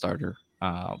tackle starter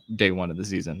day 1 of the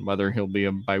season. Whether he'll be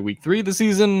by week 3 of the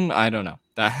season, I don't know.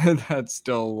 That's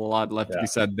still a lot left to be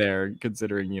said there,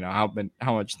 considering, how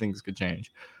much things could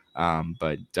change.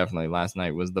 But definitely last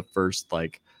night was the first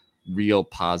real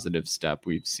positive step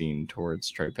we've seen towards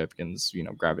Trey Pipkins,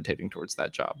 gravitating towards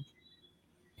that job.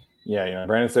 Yeah,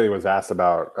 Brandon Staley was asked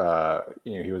about,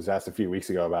 he was asked a few weeks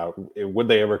ago about would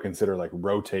they ever consider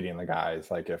rotating the guys,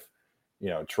 if,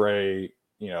 Trey,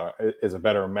 is a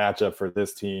better matchup for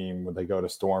this team. Would they go to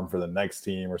Storm for the next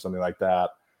team or something like that?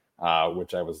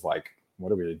 Which I was like,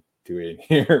 what are we doing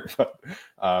here? But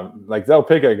like they'll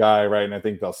pick a guy, right? And I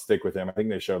think they'll stick with him. I think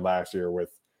they showed last year with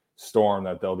Storm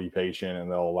that they'll be patient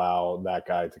and they'll allow that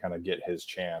guy to kind of get his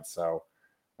chance. So,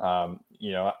 I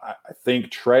think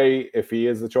Trey, if he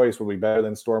is the choice, will be better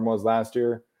than Storm was last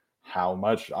year. How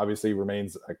much obviously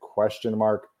remains a question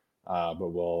mark, but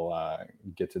we'll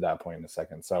get to that point in a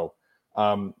second. So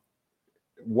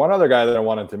one other guy that I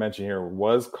wanted to mention here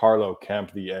was Carlo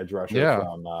Kemp, the edge rusher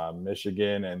from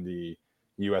Michigan and the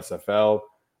USFL.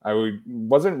 I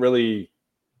wasn't really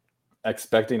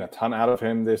expecting a ton out of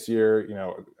him this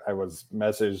year. I was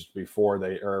messaged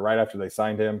right after they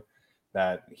signed him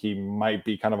that he might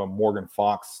be kind of a Morgan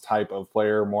Fox type of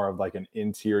player, more of like an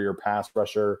interior pass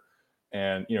rusher.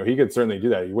 And, he could certainly do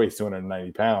that. He weighs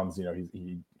 290 pounds.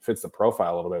 He fits the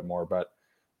profile a little bit more, but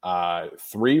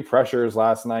 3 pressures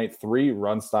last night, 3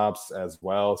 run stops as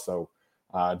well. So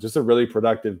just a really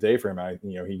productive day for him.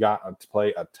 He got to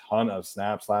play a ton of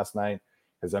snaps last night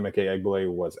because Emeka Egbule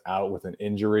was out with an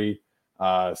injury.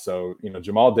 So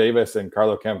Jamal Davis and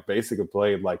Carlo Kemp basically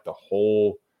played like the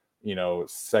whole,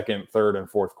 second, third, and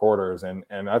fourth quarters. And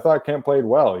I thought Kemp played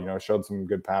well, showed some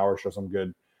good power, showed some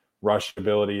good rush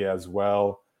ability as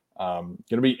well. Going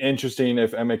to be interesting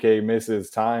if Emeka misses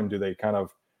time. Do they kind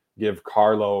of give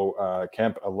Carlo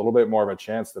Kemp a little bit more of a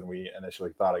chance than we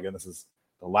initially thought? Again, this is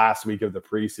the last week of the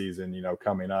preseason,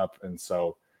 coming up. And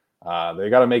so they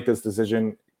got to make this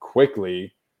decision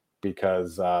quickly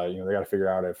because, they got to figure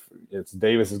out if it's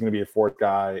Davis is going to be a 4th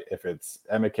guy, if it's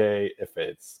Emeka, if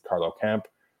it's Carlo Kemp,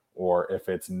 or if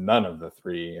it's none of the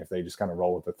 3, if they just kind of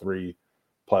roll with the 3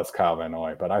 plus Kyle Van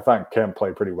Noy. But I thought Kemp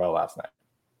played pretty well last night.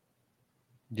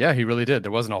 Yeah, he really did.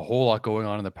 There wasn't a whole lot going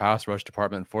on in the pass rush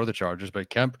department for the Chargers, but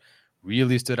Kemp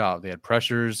really stood out. They had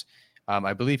pressures.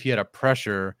 I believe he had a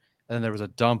pressure, and then there was a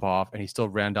dump off, and he still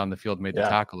ran down the field, made the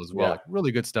tackle as well. Yeah. Like,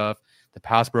 really good stuff. The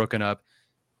pass broken up.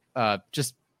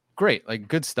 Just great. Like,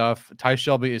 good stuff. Ty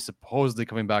Shelby is supposedly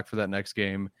coming back for that next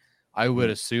game. I would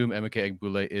assume Emeka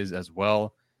Egbule is as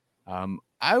well.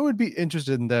 I would be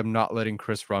interested in them not letting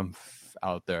Chris Rumph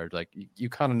out there. Like, you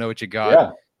kind of know what you got.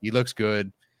 Yeah. He looks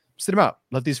good. Sit him out.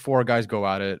 Let these 4 guys go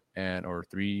at it, 4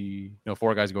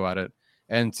 guys go at it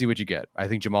and see what you get. I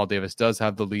think Jamal Davis does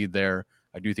have the lead there.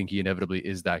 I do think he inevitably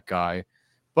is that guy,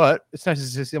 but it's nice to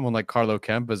see someone like Carlo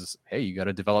Kemp as, hey, you got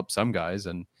to develop some guys.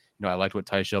 And, I liked what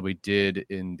Ty Shelby did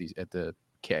at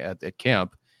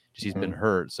camp. Just he's been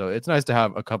hurt. So it's nice to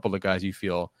have a couple of guys you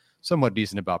feel somewhat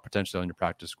decent about potentially on your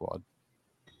practice squad.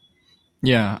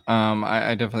 Yeah,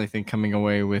 I definitely think coming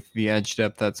away with the edge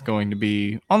depth that's going to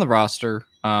be on the roster,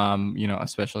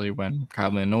 especially when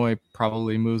Kyle Van Noy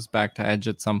probably moves back to edge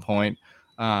at some point.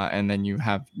 And then you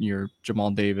have your Jamal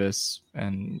Davis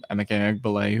and Emeka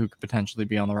Egbule who could potentially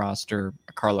be on the roster,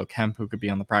 Carlo Kemp who could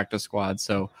be on the practice squad.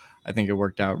 So I think it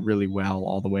worked out really well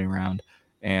all the way around.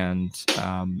 And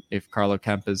if Carlo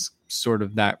Kemp is sort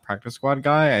of that practice squad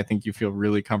guy, I think you feel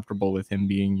really comfortable with him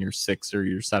being your 6th or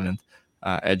your 7th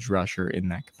edge rusher in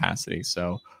that capacity.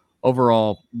 So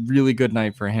overall, really good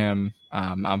night for him.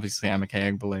 Obviously,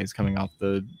 Emeka Egbule is coming off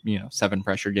the 7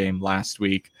 pressure game last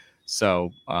week.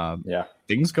 So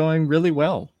things going really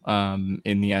well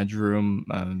in the edge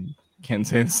room. Can't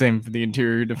say the same for the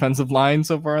interior defensive line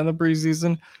so far in the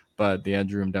preseason, but the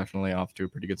edge room definitely off to a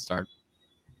pretty good start.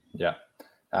 Yeah,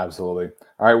 absolutely.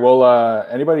 All right. Well,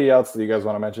 anybody else that you guys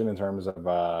want to mention in terms of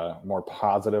more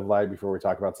positive light before we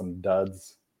talk about some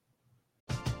duds?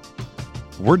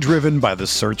 We're driven by the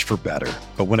search for better.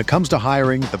 But when it comes to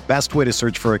hiring, the best way to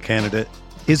search for a candidate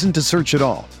isn't to search at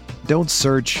all. Don't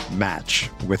search, match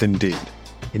with Indeed.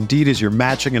 Indeed is your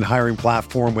matching and hiring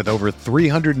platform with over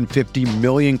 350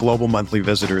 million global monthly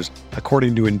visitors,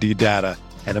 according to Indeed data,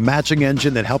 and a matching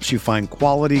engine that helps you find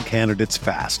quality candidates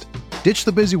fast. Ditch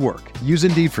the busy work. Use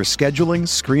Indeed for scheduling,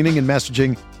 screening, and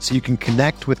messaging so you can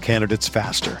connect with candidates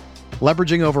faster.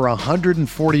 Leveraging over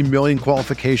 140 million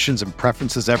qualifications and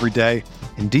preferences every day,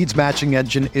 Indeed's matching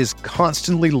engine is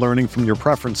constantly learning from your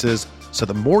preferences, so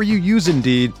the more you use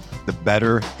Indeed, the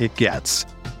better it gets.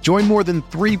 Join more than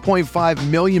 3.5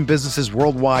 million businesses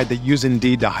worldwide that use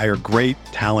Indeed to hire great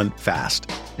talent fast.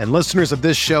 And listeners of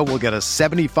this show will get a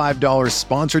 $75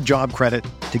 sponsored job credit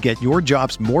to get your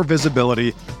jobs more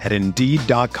visibility at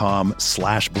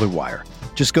Indeed.com/Blue Wire.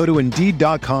 Just go to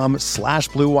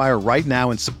Indeed.com/Blue Wire right now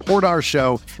and support our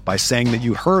show by saying that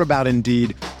you heard about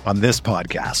Indeed on this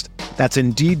podcast. That's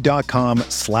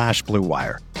Indeed.com/Blue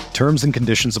Wire. Terms and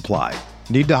conditions apply.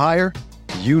 Need to hire?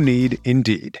 You need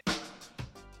Indeed.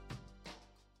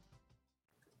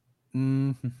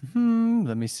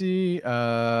 Let me see.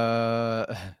 No.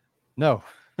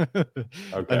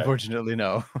 Okay. Unfortunately,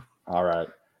 no. All right.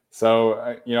 So,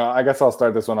 I guess I'll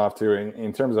start this one off too.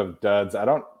 In terms of duds,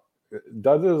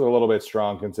 duds is a little bit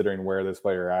strong considering where this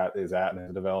player is at in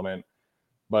his development.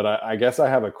 But I guess I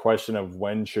have a question of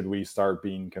when should we start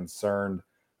being concerned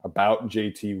about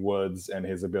JT Woods and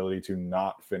his ability to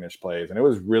not finish plays? And it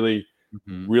was really,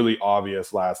 really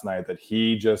obvious last night that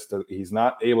he's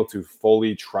not able to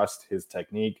fully trust his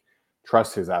technique,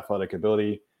 trust his athletic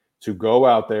ability to go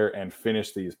out there and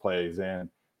finish these plays. And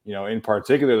in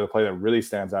particular, the play that really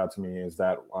stands out to me is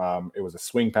that it was a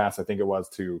swing pass. I think it was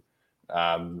to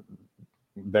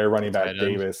their running back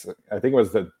Davis. I think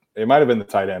it might have been the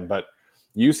tight end, but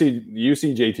you see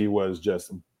JT was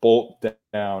just bolt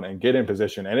down and get in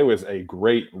position, and it was a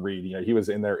great read. He was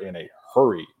in there in a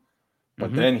hurry,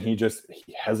 but then he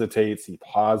hesitates, he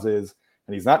pauses,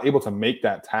 and he's not able to make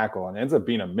that tackle, and ends up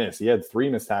being a miss. He had 3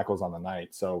 missed tackles on the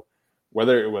night. So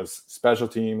whether it was special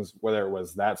teams, whether it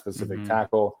was that specific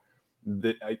tackle,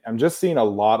 I'm just seeing a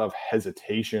lot of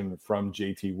hesitation from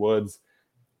JT Woods,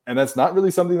 and that's not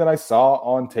really something that I saw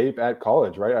on tape at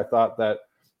college, right? I thought that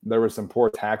there was some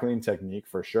poor tackling technique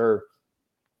for sure,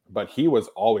 but he was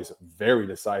always very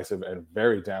decisive and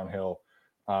very downhill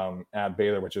at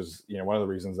Baylor, which is one of the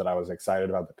reasons that I was excited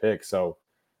about the pick. So,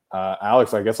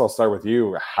 Alex, I guess I'll start with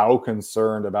you. How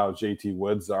concerned about JT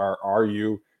Woods are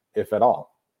you, if at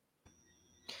all?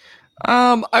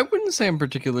 I wouldn't say I'm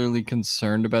particularly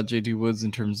concerned about JT Woods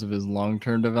in terms of his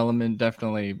long-term development.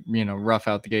 Definitely, rough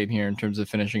out the gate here in terms of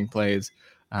finishing plays.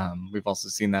 We've also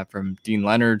seen that from Dean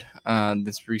Leonard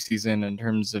this preseason in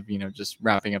terms of, just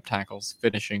wrapping up tackles,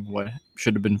 finishing what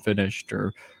should have been finished,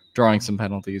 or drawing some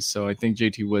penalties. So I think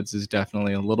JT Woods is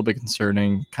definitely a little bit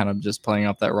concerning, kind of just playing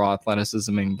up that raw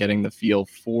athleticism and getting the feel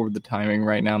for the timing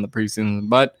right now in the preseason.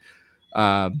 But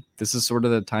this is sort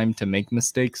of the time to make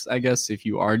mistakes, I guess, if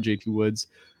you are JT Woods,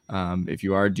 if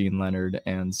you are Dean Leonard.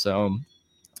 And so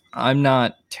I'm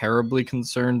not terribly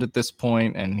concerned at this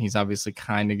point, and he's obviously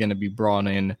kind of going to be brought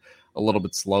in a little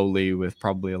bit slowly with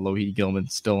probably Alohi Gilman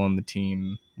still on the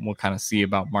team. We'll kind of see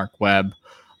about Mark Webb.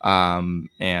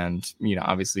 And,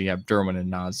 obviously you have Derwin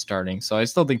and Nas starting. So I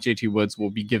still think JT Woods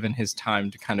will be given his time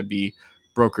to kind of be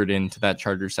brokered into that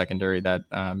Charger secondary that,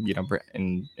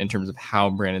 in terms of how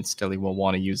Brandon Staley will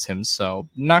want to use him. So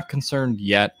not concerned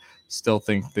yet. Still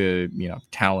think the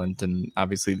talent and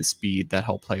obviously the speed that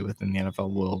he'll play with in the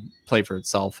NFL will play for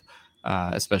itself,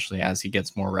 especially as he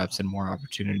gets more reps and more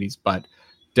opportunities. But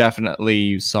definitely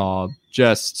you saw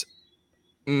just,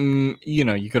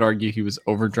 you could argue he was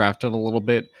overdrafted a little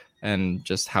bit, and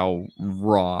just how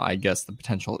raw, I guess, the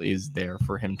potential is there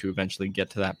for him to eventually get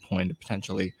to that point of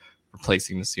potentially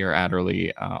replacing Nasir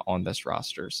Adderley on this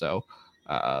roster. So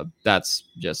that's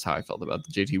just how I felt about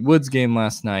the JT Woods game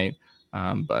last night.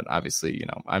 But obviously,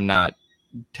 I'm not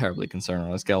terribly concerned.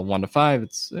 On a scale of 1 to 5,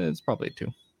 it's probably a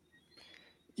 2.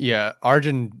 Yeah,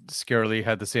 Arjun scarily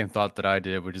had the same thought that I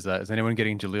did, which is that, is anyone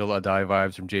getting Jaleel Adai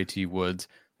vibes from JT Woods?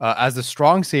 As a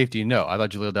strong safety, no. I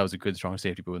thought Jaleel Adai was a good strong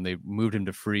safety, but when they moved him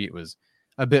to free, it was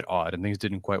a bit odd and things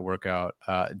didn't quite work out.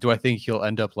 Do I think he'll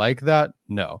end up like that?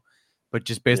 No. But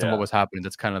just based on what was happening,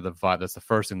 that's kind of the vibe. That's the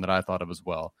first thing that I thought of as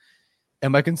well.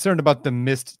 Am I concerned about the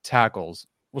missed tackles?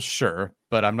 Well, sure,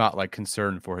 but I'm not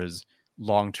concerned for his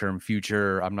long-term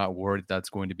future. I'm not worried that's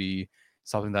going to be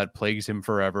something that plagues him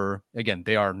forever. Again,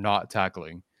 they are not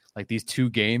tackling. These 2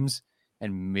 games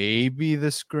and maybe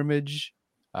the scrimmage,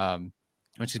 the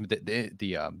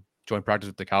joint practice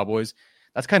with the Cowboys,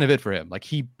 that's kind of it for him.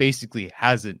 He basically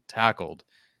hasn't tackled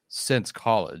since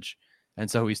college. And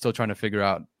so he's still trying to figure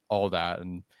out all that.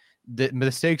 And the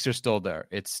mistakes are still there.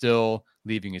 It's still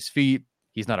leaving his feet.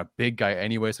 He's not a big guy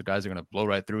anyway, so guys are going to blow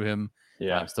right through him.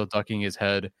 Yeah, still ducking his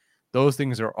head. Those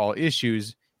things are all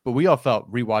issues, but we all felt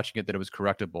rewatching it that it was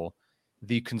correctable.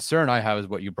 The concern I have is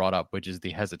what you brought up, which is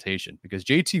the hesitation, because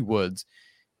JT Woods,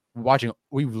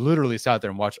 we literally sat there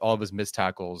and watched all of his missed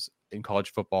tackles in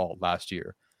college football last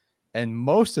year, and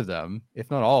most of them,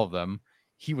 if not all of them,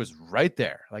 he was right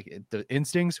there. The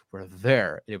instincts were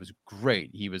there. It was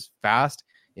great. He was fast,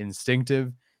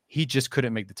 instinctive. He just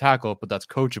couldn't make the tackle, but that's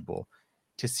coachable.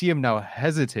 To see him now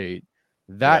hesitate,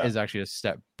 that is actually a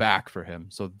step back for him.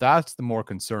 So that's the more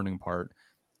concerning part.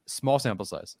 Small sample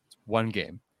size. It's 1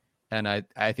 game. And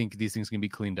I think these things can be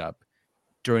cleaned up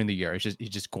during the year. He's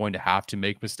just going to have to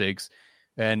make mistakes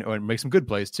or make some good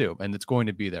plays too. And it's going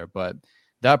to be there. But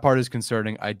that part is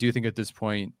concerning. I do think at this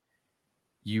point,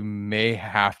 you may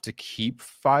have to keep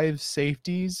 5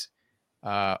 safeties.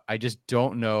 I just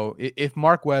don't know if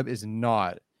Mark Webb is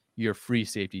not your free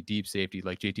safety, deep safety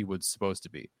like JT Woods supposed to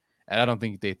be. And I don't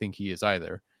think they think he is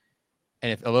either.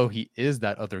 And if Alohi is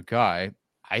that other guy,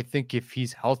 I think if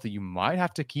he's healthy, you might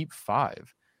have to keep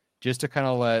 5 just to kind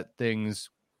of let things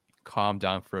calm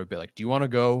down for a bit. Like, do you want to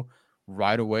go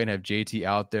right away and have JT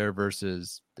out there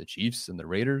versus the Chiefs and the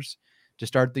Raiders to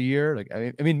start the year? Like,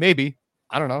 I mean, maybe,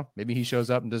 I don't know. Maybe he shows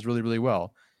up and does really, really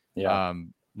well. Yeah.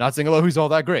 Not saying Alohi's all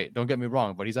that great. Don't get me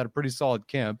wrong, but he's had a pretty solid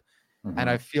camp. Mm-hmm. And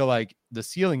I feel like the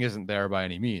ceiling isn't there by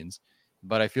any means,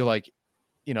 but I feel like,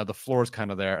 the floor is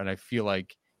kind of there. And I feel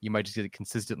like you might just get it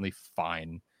consistently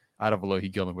fine out of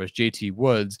Alohi Gilman, whereas JT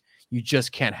Woods, you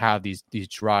just can't have these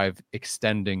drive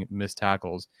extending missed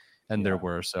tackles, and there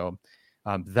were. So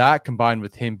that combined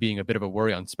with him being a bit of a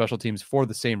worry on special teams for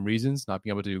the same reasons, not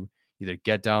being able to either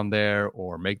get down there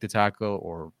or make the tackle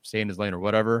or stay in his lane or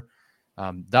whatever,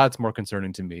 that's more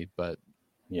concerning to me. But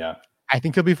yeah, I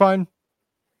think he'll be fine,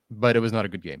 but it was not a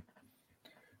good game.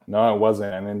 No, it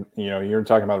wasn't. And then, you're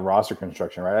talking about roster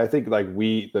construction, right? I think like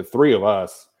the three of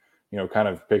us, kind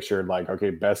of pictured like,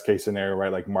 okay, best case scenario,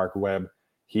 right? Like Mark Webb,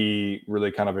 he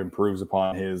really kind of improves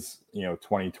upon his,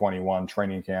 2021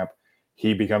 training camp.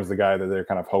 He becomes the guy that they're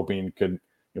kind of hoping could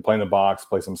play in the box,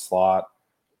 play some slot.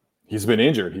 He's been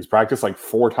injured. He's practiced like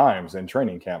 4 times in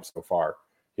training camp so far.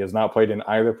 He has not played in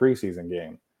either preseason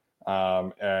game.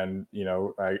 And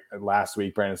last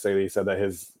week, Brandon Staley said that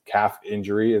his calf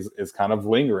injury is kind of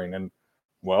lingering, and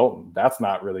well, that's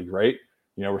not really great.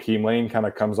 Raheem Layne kind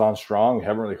of comes on strong. We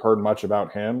haven't really heard much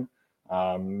about him.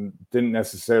 Didn't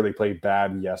necessarily play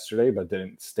bad yesterday, but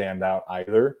didn't stand out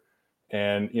either.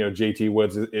 And, JT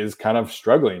Woods is kind of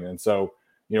struggling. And so,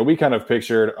 we kind of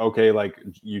pictured, okay, like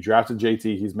you drafted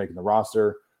JT, he's making the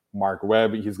roster. Mark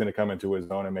Webb, he's going to come into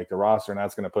his own and make the roster, and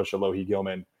that's going to push Alohi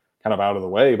Gilman kind of out of the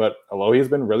way. But Alohi has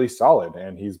been really solid,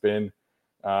 and he's been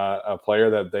a player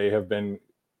that they have been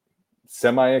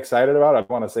semi-excited about. I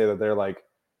want to say that they're like,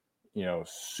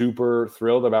 super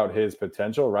thrilled about his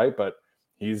potential, right? But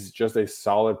he's just a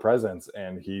solid presence,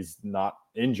 and he's not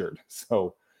injured.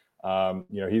 So,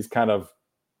 he's kind of,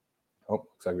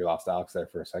 looks like we lost Alex there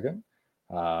for a second.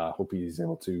 Hope he's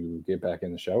able to get back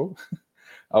in the show.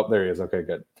 Oh, there he is. Okay,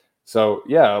 good. So,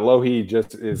 yeah, Alohi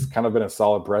just is kind of been a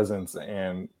solid presence,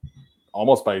 and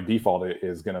almost by default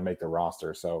is going to make the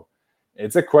roster. So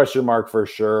it's a question mark for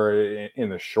sure in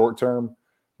the short term,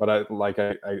 but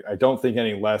I don't think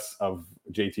any less of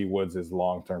JT Woods'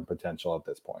 long-term potential at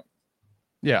this point.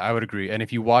 Yeah, I would agree. And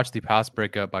if you watch the pass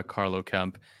breakup by Carlo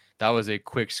Kemp, that was a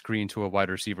quick screen to a wide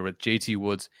receiver, but JT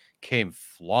Woods came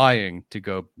flying to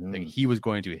go. Like, he was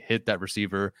going to hit that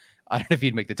receiver. I don't know if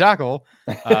he'd make the tackle,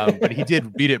 but he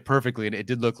did beat it perfectly, and it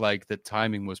did look like the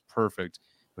timing was perfect.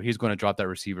 But he's going to drop that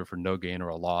receiver for no gain or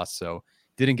a loss, so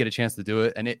didn't get a chance to do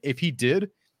it. And if he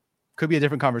did, could be a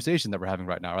different conversation that we're having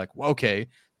right now. We're like, well, okay,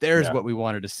 there's what we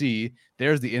wanted to see.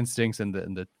 There's the instincts and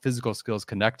the physical skills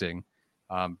connecting.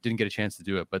 Didn't get a chance to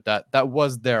do it, but that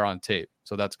was there on tape,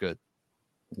 so that's good.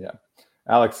 Yeah.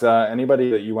 Alex, anybody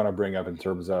that you want to bring up in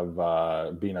terms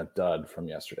of being a dud from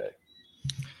yesterday?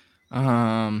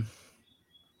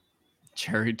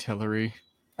 Jerry Tillery,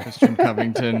 Christian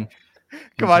Covington.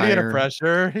 Come on, he had a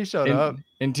pressure. He showed up.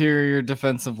 Interior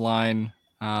defensive line.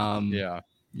 Yeah.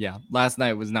 Last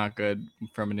night was not good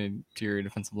from an interior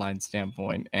defensive line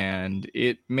standpoint, and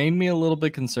it made me a little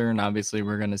bit concerned. Obviously,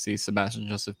 we're going to see Sebastian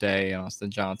Joseph Day, Austin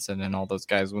Johnson, and all those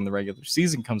guys when the regular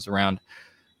season comes around.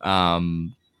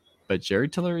 But Jerry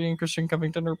Tillery and Christian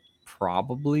Covington are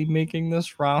probably making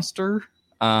this roster,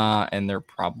 and they're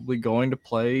probably going to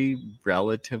play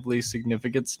relatively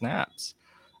significant snaps.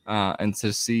 And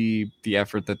to see the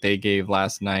effort that they gave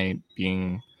last night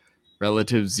being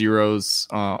relative zeros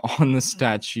on the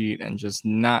stat sheet and just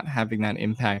not having that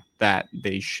impact that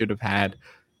they should have had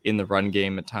in the run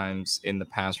game at times, in the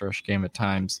pass rush game at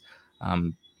times.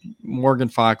 Morgan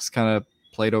Fox kind of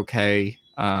played okay.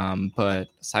 But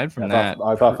aside from I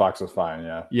thought Fox was fine.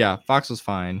 Yeah, Fox was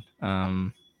fine.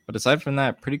 But aside from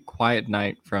that, pretty quiet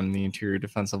night from the interior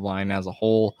defensive line as a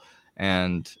whole.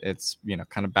 And it's,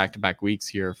 kind of back-to-back weeks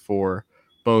here for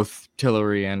both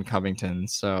Tillery and Covington.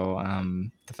 So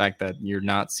the fact that you're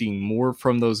not seeing more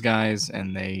from those guys,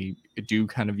 and they do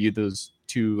kind of view those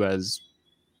two as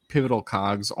pivotal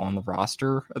cogs on the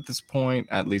roster at this point,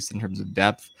 at least in terms of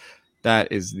depth,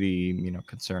 that is the,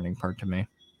 concerning part to me.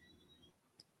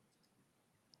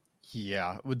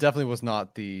 Yeah, it definitely was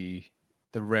not the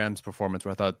Rams' performance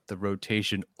where I thought the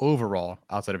rotation overall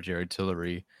outside of Jerry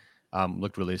Tillery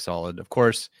looked really solid. Of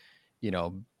course,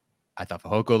 I thought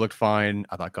Fehoko looked fine.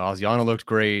 I thought Gaziano looked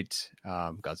great.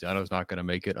 Gaziano's not going to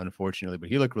make it, unfortunately, but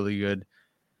he looked really good.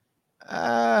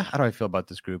 How do I feel about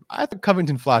this group? I think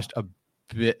Covington flashed a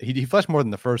bit. He flashed more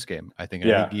than the first game, I think.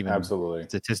 Yeah, I think even absolutely.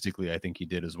 Statistically, I think he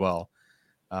did as well.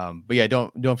 But yeah,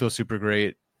 don't feel super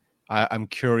great. I'm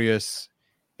curious.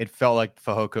 It felt like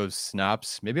Fajoko's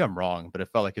snaps, maybe I'm wrong, but it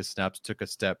felt like his snaps took a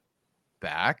step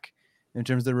back in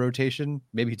terms of the rotation.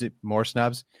 Maybe he did more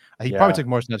snaps. He probably took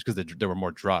more snaps because there were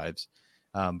more drives.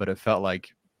 But it felt like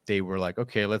they were like,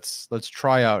 okay, let's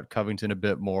try out Covington a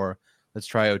bit more. Let's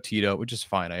try Otito, which is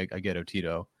fine. I get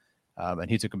Otito.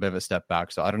 And he took a bit of a step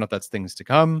back. So I don't know if that's things to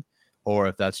come or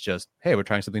if that's just, hey, we're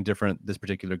trying something different this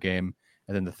particular game.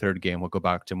 And then the third game, we'll go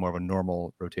back to more of a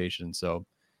normal rotation. So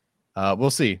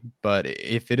we'll see. But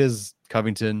if it is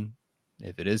Covington,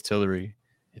 if it is Tillery,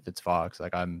 if it's Fox,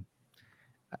 like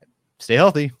stay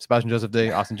healthy. Sebastian Joseph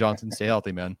Day, Austin Johnson, stay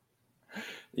healthy, man.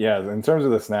 Yeah, in terms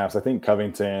of the snaps, I think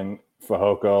Covington,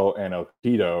 Fajoko, and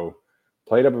Otito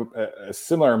played up a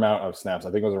similar amount of snaps.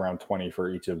 I think it was around 20 for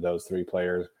each of those three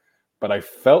players. But I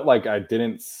felt like I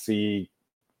didn't see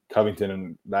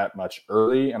Covington that much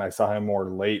early, and I saw him more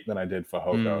late than I did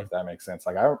Fajoko, if that makes sense.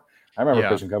 Like I remember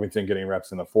Christian Covington getting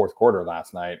reps in the fourth quarter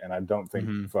last night, and I don't think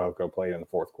Fajoko played in the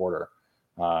fourth quarter,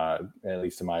 at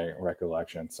least to my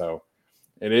recollection. So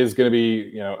it is going to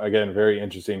be, again, very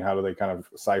interesting. How do they kind of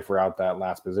cipher out that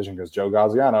last position? Because Joe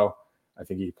Gaziano, I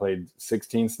think he played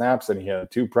 16 snaps and he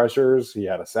had 2 pressures, he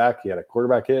had a sack, he had a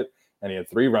quarterback hit, and he had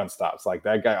 3 run stops. Like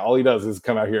that guy, all he does is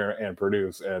come out here and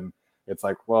produce. And it's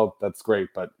like, well, that's great,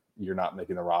 but you're not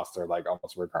making the roster like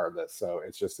almost regardless. So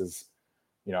it's just as,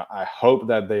 I hope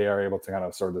that they are able to kind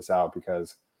of sort this out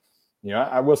because,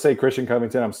 I will say Christian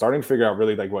Covington, I'm starting to figure out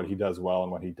really like what he does well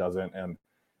and what he doesn't. And,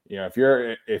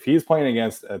 if he's playing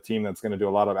against a team that's going to do a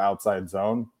lot of outside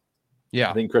zone,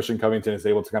 I think Christian Covington is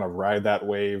able to kind of ride that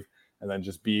wave and then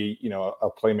just be, a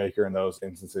playmaker in those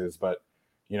instances. But,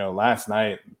 last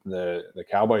night, the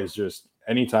Cowboys just,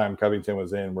 anytime Covington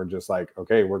was in, we're just like,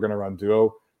 okay, we're going to run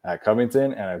duo at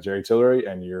Covington and at Jerry Tillery,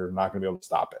 and you're not going to be able to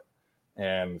stop it.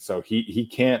 And so he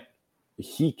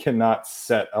cannot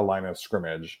set a line of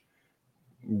scrimmage,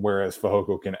 whereas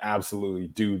Fajoko can absolutely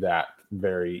do that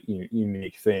very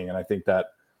unique thing. And I think that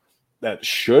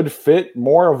should fit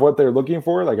more of what they're looking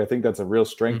for. Like, I think that's a real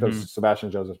strength of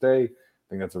Sebastian Joseph Day. I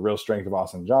think that's a real strength of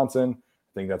Austin Johnson.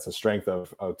 I think that's a strength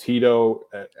of Tito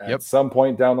at some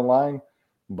point down the line.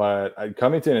 But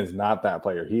Covington is not that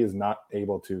player. He is not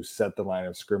able to set the line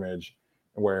of scrimmage,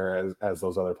 whereas as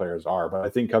those other players are. But I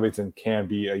think Covington can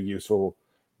be a useful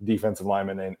defensive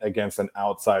lineman against an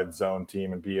outside zone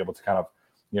team and be able to kind of,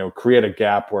 create a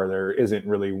gap where there isn't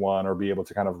really one, or be able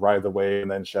to kind of ride the wave and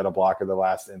then shed a block at the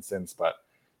last instance. But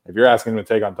if you're asking him to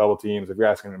take on double teams, if you're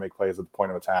asking him to make plays at the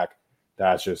point of attack,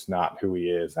 that's just not who he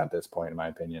is at this point, in my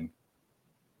opinion.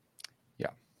 Yeah.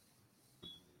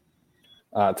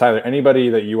 Tyler, anybody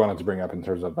that you wanted to bring up in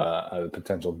terms of a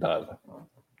potential dud?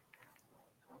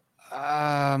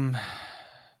 I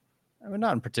mean,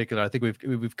 not in particular. I think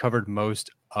we've covered most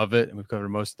of it, and we've covered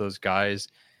most of those guys.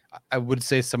 I would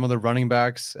say some of the running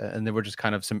backs, and there were just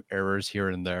kind of some errors here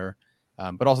and there.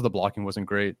 But also the blocking wasn't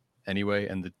great anyway,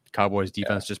 and the Cowboys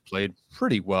defense just played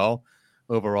pretty well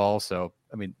overall. So,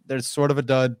 I mean, there's sort of a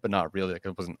dud, but not really. Like,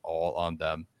 it wasn't all on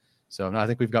them. So no, I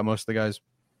think we've got most of the guys.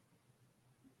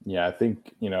 Yeah, I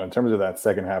think, in terms of that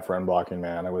second half run blocking,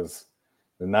 man, it was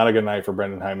not a good night for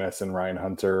Brendan Hymas and Ryan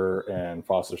Hunter and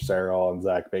Foster Sarrell and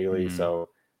Zach Bailey. So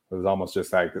it was almost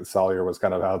just like Sawyer was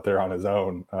kind of out there on his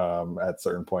own at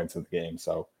certain points in the game.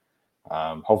 So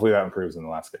hopefully that improves in the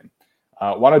last game.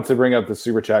 Wanted to bring up the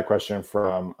super chat question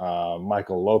from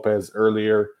Michael Lopez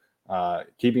earlier.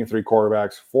 Keeping 3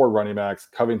 quarterbacks, 4 running backs,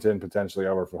 Covington potentially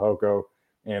over Fajoko,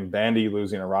 and Bandy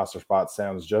losing a roster spot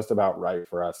sounds just about right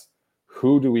for us.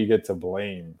 Who do we get to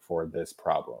blame for this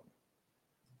problem?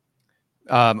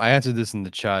 I answered this in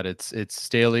the chat. It's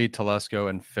Staley, Telesco,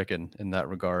 and Ficken in that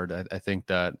regard. I think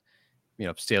that,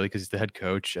 Staley, because he's the head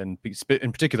coach, and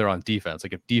in particular on defense,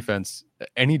 like if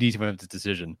any defensive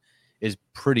decision is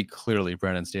pretty clearly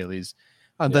Brandon Staley's.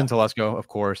 And then Telesco, of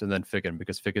course, and then Ficken,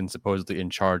 because Ficken's supposedly in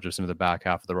charge of some of the back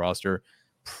half of the roster.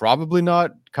 Probably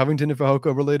not Covington and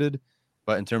Fajoko related,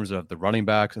 but in terms of the running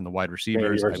backs and the wide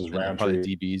receivers, and probably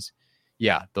DBs.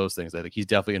 Yeah, those things. I think he's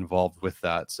definitely involved with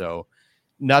that. So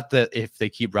not that if they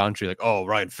keep Roundtree, like, oh,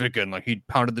 Ryan Ficken, like he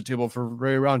pounded the table for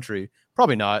Larry Roundtree.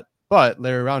 Probably not. But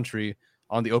Larry Roundtree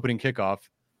on the opening kickoff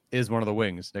is one of the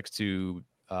wings next to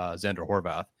Xander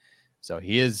Horvath. So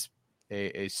he is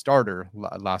a starter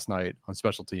last night on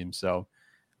special teams. So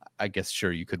I guess,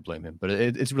 sure, you could blame him. But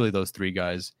it's really those 3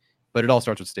 guys. But it all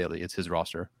starts with Staley. It's his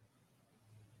roster.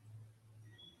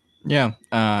 Yeah,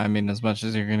 I mean, as much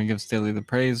as you're going to give Staley the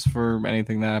praise for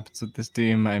anything that happens with this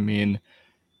team, I mean,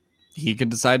 he could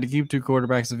decide to keep 2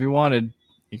 quarterbacks if he wanted.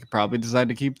 He could probably decide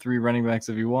to keep 3 running backs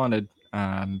if he wanted.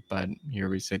 But here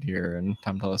we sit here, and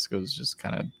Tom Telesco is just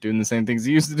kind of doing the same things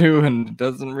he used to do, and it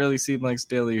doesn't really seem like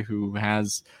Staley, who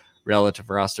has relative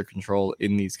roster control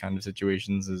in these kind of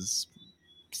situations, is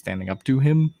standing up to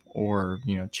him or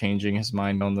changing his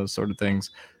mind on those sort of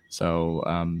things. So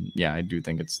I do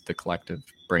think it's the collective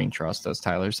brain trust, as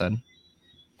Tyler said.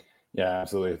 Yeah,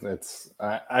 absolutely.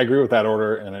 I agree with that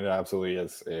order, and it absolutely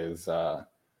is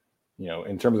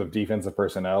in terms of defensive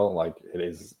personnel, like it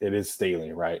is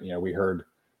Staley, right? We heard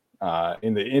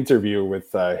in the interview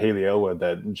with Haley Elwood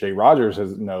that Jay Rogers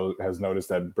has noticed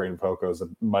that Braden Poco is a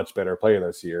much better player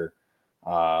this year.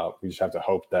 We just have to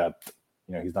hope that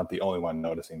he's not the only one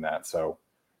noticing that. So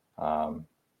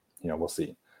we'll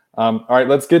see. All right,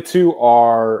 let's get to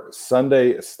our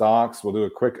Sunday stocks. We'll do a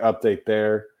quick update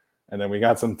there, and then we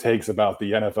got some takes about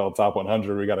the NFL Top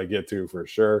 100 we got to get to for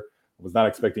sure. Was not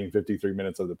expecting 53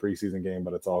 minutes of the preseason game,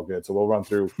 but it's all good. So we'll run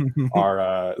through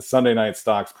our Sunday night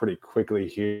stocks pretty quickly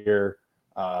here.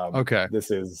 Okay.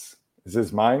 Is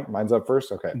this mine? Mine's up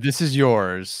first? Okay. This is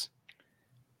yours.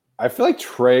 I feel like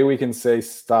Trey, we can say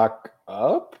stock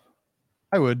up.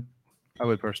 I would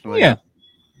personally. Yeah.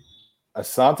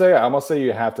 Asante, I almost say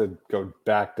you have to go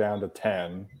back down to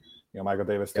 10. Michael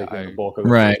Davis taking the bulk of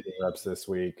the reps this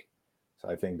week. So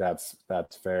I think that's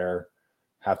fair.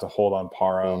 Have to hold on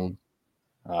Parham.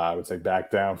 I would say back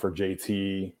down for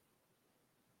JT.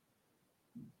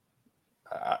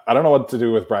 I don't know what to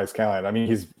do with Bryce Callahan. I mean,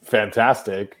 he's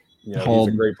fantastic. He's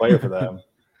a great player for them.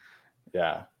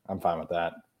 Yeah, I'm fine with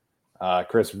that.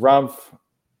 Chris Rumph,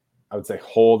 I would say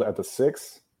hold at the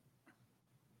 6.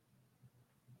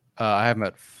 I have him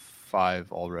at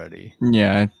 5 already.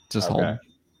 Yeah, just hold.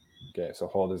 Okay, so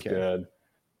hold is good.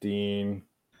 Dean,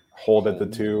 hold at the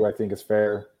 2, I think is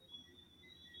fair.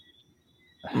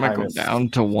 I might go down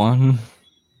to 1.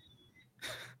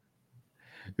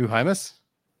 Who, Hymas?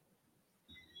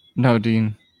 No,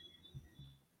 Dean.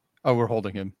 Oh, we're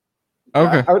holding him.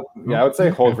 Okay. I would say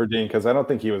hold for Dean because I don't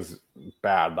think he was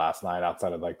bad last night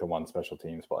outside of like the one special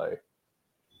teams play.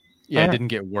 Yeah, it didn't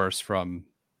get worse from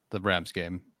the Rams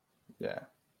game. Yeah.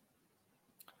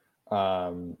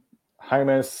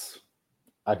 Hymas,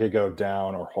 I could go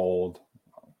down or hold.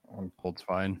 Hold's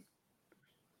fine.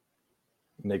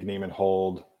 Nick Neiman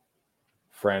hold.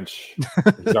 French,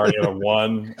 he's already at a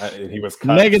 1. He was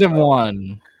cut.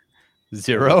 -1.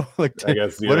 0? Like, I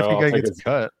guess 0. What if he gets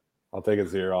cut? I'll take a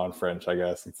 0 on French, I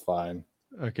guess. It's fine.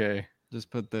 Okay. Just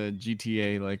put the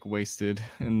GTA like wasted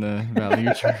in the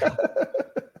value chart.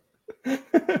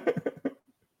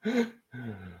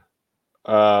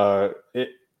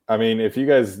 I mean, if you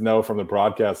guys know from the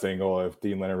broadcast angle, if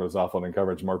Dean Leonard was offloading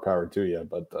coverage, more power to you.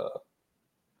 But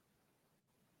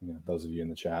those of you in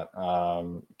the chat,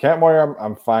 Kent Moyer,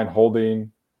 I'm fine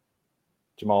holding.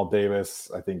 Jamal Davis,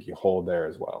 I think you hold there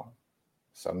as well.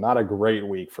 So not a great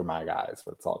week for my guys,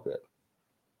 but it's all good.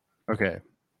 Okay,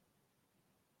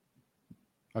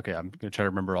 I'm gonna try to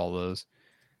remember all those.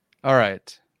 All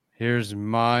right, here's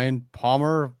mine.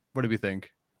 Palmer, what do we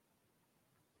think?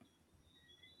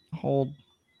 Hold.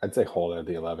 I'd say hold at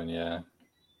the 11, yeah.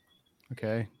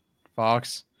 Okay.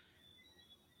 Fox.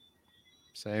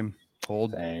 Same.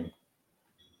 Hold. Same.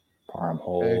 Parham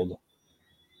hold. Okay.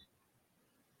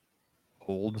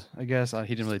 Hold, I guess.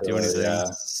 He didn't really do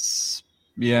anything.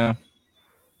 Yeah.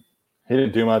 He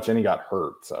didn't do much and he got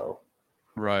hurt, so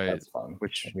right. That's fun.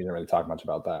 Which we didn't really talk much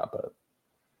about that, but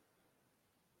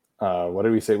what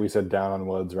did we say? We said down on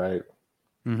Woods, right?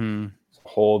 Mm-hmm. So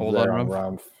hold there on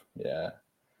Rumph. Yeah.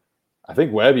 I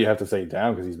think Webb you have to say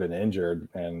down because he's been injured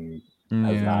and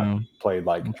has not played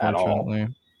like at all.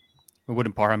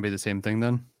 Wouldn't Parham be the same thing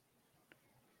then?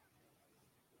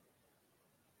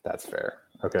 That's fair.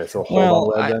 Okay, so hold on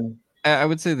Webb then. I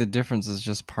would say the difference is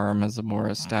just Parham has a more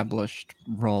established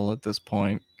role at this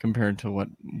point compared to what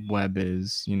Webb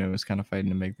is. Is kind of fighting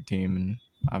to make the team and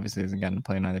obviously hasn't gotten to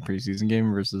play another preseason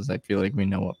game versus I feel like we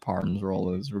know what Parham's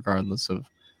role is regardless of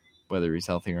whether he's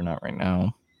healthy or not right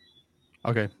now.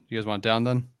 Okay. You guys want down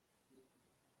then?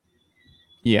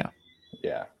 Yeah.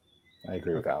 Yeah. I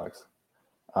agree with Alex.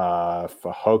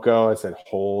 Fehoko, I said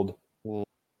hold.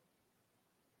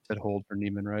 Said hold for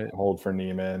Neiman, right? Hold for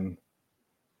Neiman.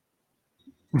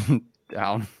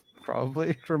 Down,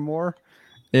 probably, for more.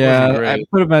 Yeah, I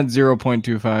put him at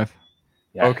 0.25.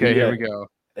 Yeah, okay, here we go.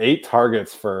 8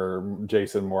 targets for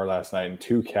Jason Moore last night and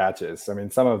 2 catches. I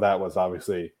mean, some of that was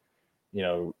obviously,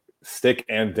 Stick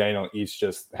and Daniel each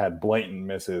just had blatant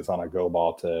misses on a go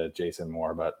ball to Jason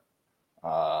Moore, but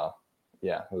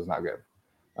it was not good.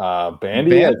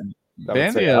 Bandy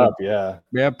up, yeah.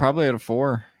 Yeah, probably at a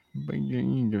 4. But you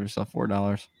can give yourself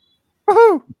 $4.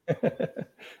 Woohoo!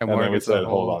 And then we said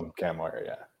hold on Cam Moyer,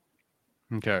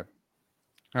 yeah. Okay.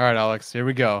 All right, Alex, here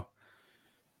we go.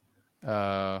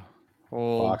 Hold.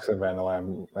 Fox and Van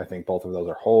Lam, I think both of those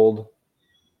are hold.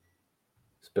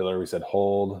 Spiller, we said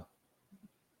hold.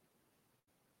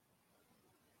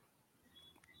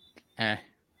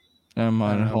 I'm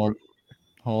on hold.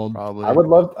 Probably. I would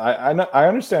love. I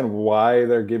understand why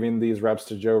they're giving these reps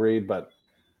to Joe Reed, but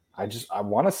I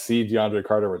want to see DeAndre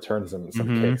Carter return some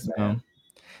kicks, man.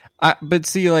 But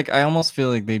see, like I almost feel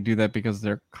like they do that because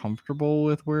they're comfortable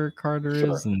with where Carter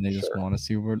is, and they just want to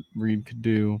see what Reed could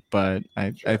do. But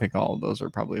I think all of those are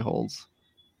probably holds.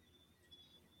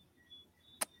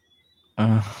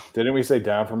 Didn't we say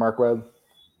down for Mark Webb?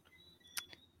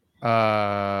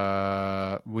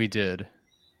 We did.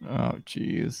 Oh,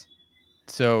 jeez.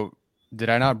 So,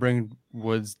 did I not bring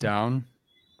Woods down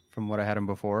from what I had him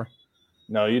before?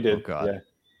 No, you did. Oh, God. Yeah,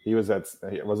 he was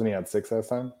wasn't he at 6 last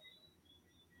time?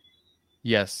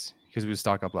 Yes, because we was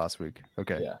stock up last week.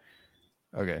 Okay. Yeah.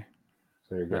 Okay.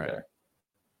 So you're good there.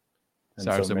 And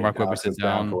Sorry, so Mark Webb was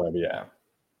down. For Webb, yeah.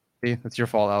 See, that's your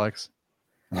fault, Alex.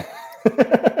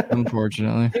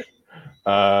 Unfortunately.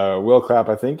 Will Clapp,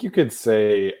 I think you could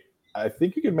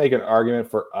make an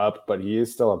argument for up, but he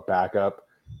is still a backup.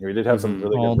 He did have some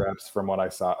really good reps from what I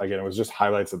saw. Again, it was just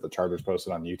highlights that the Chargers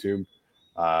posted on YouTube.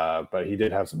 But he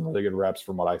did have some really good reps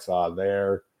from what I saw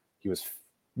there. He was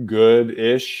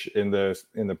good-ish in the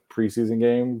preseason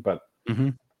game, but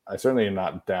I certainly am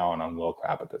not down on Will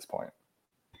Clapp at this point.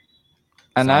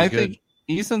 And I think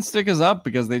Easton Stick is up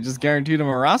because they just guaranteed him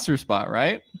a roster spot,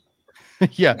 right?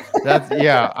 Yeah,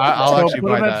 I'll actually put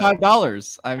buy him that. at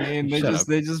 $5. I mean, they just.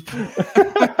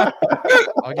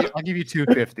 I'll give you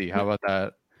 $250. How about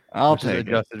that? I'll take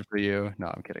adjusted for you. No,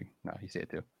 I'm kidding. No, you say it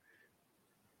too.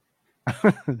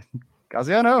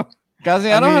 Gaziano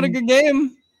had a good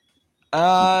game.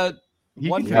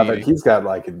 He's got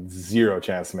like zero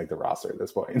chance to make the roster at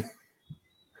this point.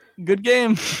 Good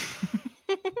game.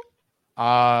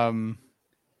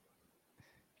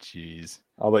 Jeez.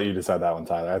 I'll let you decide that one,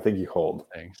 Tyler. I think you hold.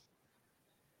 Thanks.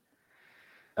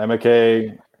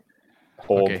 McKay,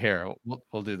 hold. Okay, here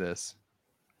we'll do this.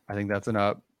 I think that's an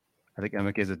up. I think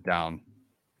McKay's a down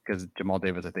because Jamal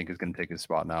Davis, I think, is going to take his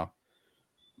spot now.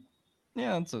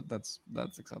 Yeah, that's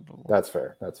acceptable. That's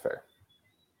fair.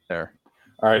 There.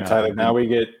 All right, Tyler. Now we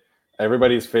get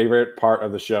everybody's favorite part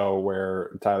of the show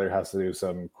where Tyler has to do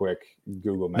some quick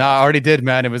Google math. No, I already did,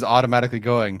 man. It was automatically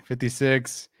going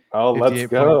 56. Oh, let's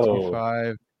go.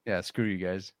 5. Yeah, screw you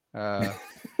guys. I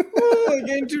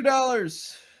gained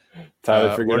 $2.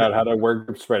 Tyler figured out how to work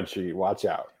the spreadsheet. Watch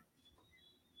out.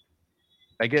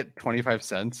 I get 25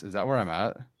 cents. Is that where I'm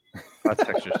at? That's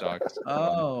texture stocks.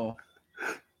 Oh,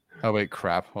 wait,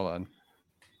 crap. Hold on.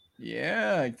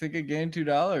 Yeah, I think I gained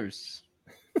 $2.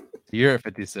 You're at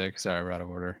 56. Sorry, we're out of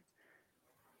order.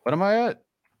 What am I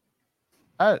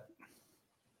at?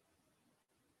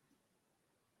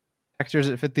 Textures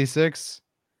at 56.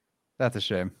 That's a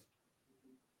shame.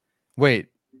 Wait,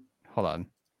 hold on.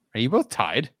 Are you both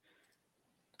tied?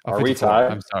 Are we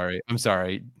tied? I'm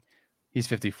sorry. He's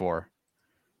 54.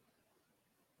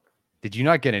 Did you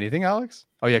not get anything, Alex?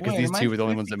 Oh yeah, because these two were the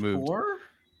only ones that moved.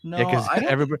 No, yeah,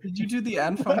 everybody. Did you do the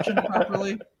AND function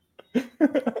properly?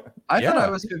 I thought I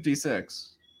was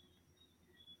 56.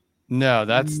 No,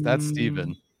 that's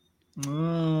Steven.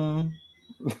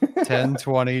 10,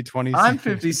 20, 20. I'm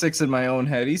 56 in my own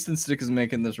head. Easton Stick is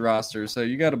making this roster, so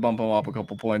you got to bump him up a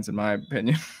couple points, in my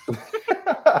opinion.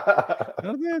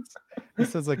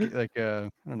 This sounds like I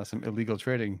don't know, some illegal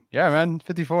trading. Yeah, man,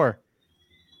 54.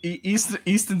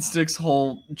 Easton Stick's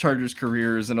whole Chargers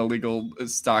career is an illegal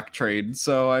stock trade.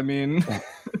 So I mean,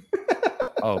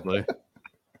 probably.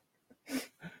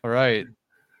 All right,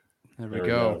 there we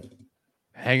go.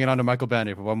 Hanging on to Michael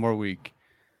Bandy for one more week.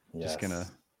 Yes. Just gonna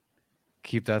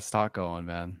keep that stock going,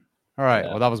 man. All right.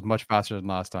 Well, that was much faster than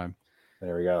last time.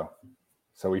 There we go.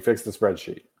 So we fixed the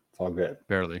spreadsheet. It's all good.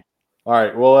 Barely. All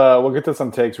right. We'll get to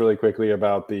some takes really quickly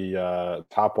about the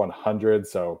top 100.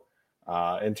 So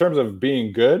in terms of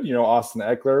being good, Austin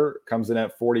Eckler comes in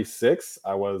at 46.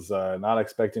 I was not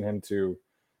expecting him to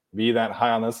be that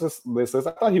high on this list. I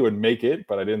thought he would make it,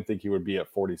 but I didn't think he would be at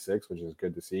 46, which is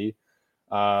good to see.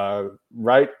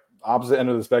 Right opposite end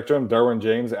of the spectrum, Derwin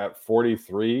James at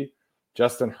 43,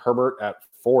 Justin Herbert at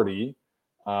 40,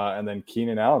 and then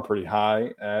Keenan Allen pretty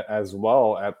high as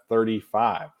well at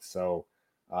 35. So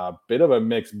a bit of a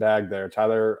mixed bag there.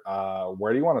 Tyler,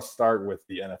 where do you want to start with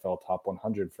the NFL top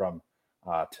 100 from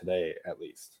today, at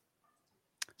least?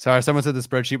 Sorry, someone said the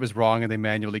spreadsheet was wrong and they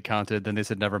manually counted. Then they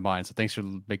said, never mind. So thanks for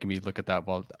making me look at that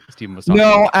while Steven was talking.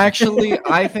 No, actually,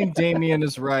 I think Damian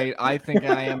is right. I think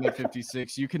I am at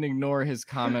 56. You can ignore his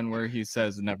comment where he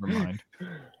says, never mind.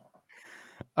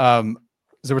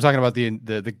 So we're talking about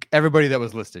the everybody that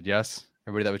was listed, yes?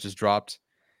 Everybody that was just dropped.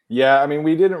 Yeah, I mean,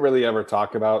 we didn't really ever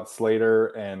talk about Slater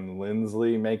and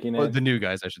Lindsley making Or it. the new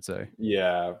guys, I should say.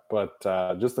 Yeah, but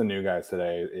just the new guys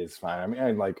today is fine. I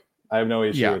mean, I have no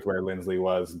issue Yeah. with where Lindsley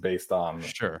was based on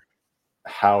Sure.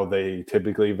 how they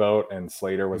typically vote, and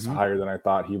Slater was Mhm. higher than I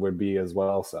thought he would be as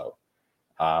well. So,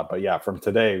 but yeah, from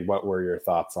today, what were your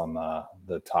thoughts on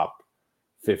the top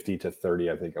 50 to 30?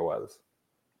 I think it was.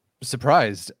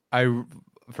 Surprised.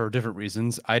 For different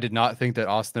reasons. I did not think that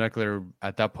Austin Eckler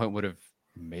at that point would have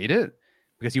made it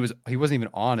because he wasn't even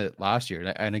on it last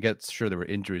year. And I get sure there were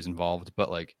injuries involved,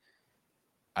 but like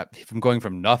from going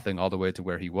from nothing all the way to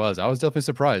where he was, I was definitely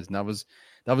surprised. And that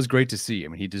was great to see. I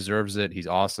mean, he deserves it. He's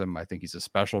awesome. I think he's a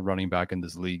special running back in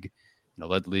this league.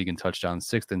 Led the league in touchdowns,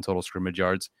 6th in total scrimmage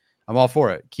yards. I'm all for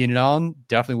it. Keenan Allen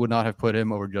definitely would not have put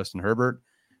him over Justin Herbert.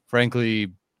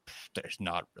 Frankly, there's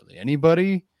not really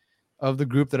anybody of the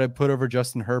group that I put over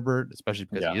Justin Herbert, especially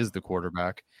because he is the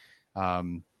quarterback.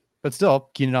 But still,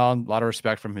 Keenan Allen, a lot of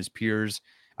respect from his peers.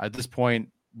 At this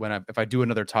point, if I do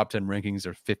another top 10 rankings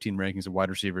or 15 rankings of wide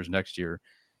receivers next year,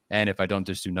 and if I don't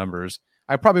just do numbers,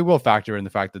 I probably will factor in the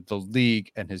fact that the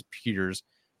league and his peers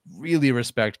really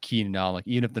respect Keenan Allen. Like,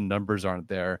 even if the numbers aren't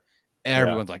there,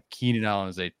 everyone's like, Keenan Allen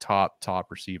is a top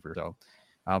receiver. So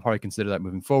I'll probably consider that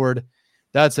moving forward.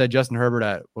 That said, Justin Herbert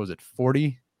at, what was it,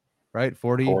 40? Right?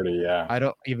 40? 40, yeah. I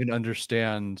don't even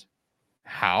understand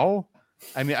how.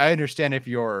 I mean, I understand if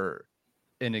you're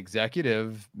an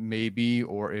executive, maybe,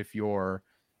 or if you're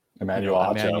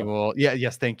Emmanuel. Yeah,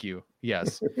 yes, thank you.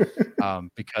 Yes.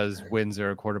 Because wins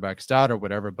are a quarterback stat or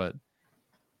whatever, but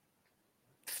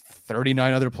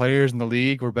 39 other players in the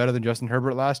league were better than Justin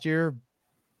Herbert last year.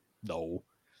 No.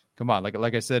 Come on.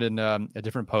 Like I said in a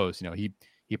different post,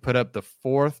 he put up the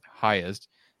 4th highest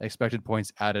expected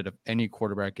points added of any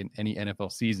quarterback in any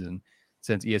NFL season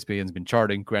since ESPN's been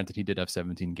charting. Granted, he did have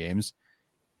 17 games.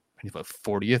 And he's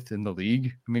 40th in the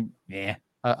league. I mean,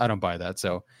 I don't buy that.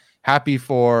 So happy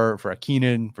for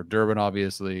Keenan, for Durbin,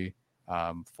 obviously,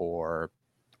 for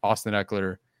Austin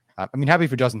Eckler. I mean, happy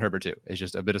for Justin Herbert too. It's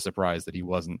just a bit of surprise that he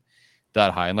wasn't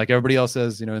that high. And like everybody else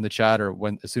says, in the chat, or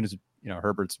as soon as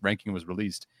Herbert's ranking was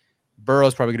released,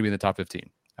 Burrow's probably going to be in the top 15,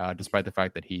 despite the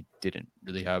fact that he didn't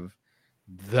really have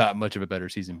that much of a better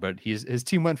season. But his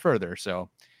team went further, so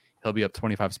he'll be up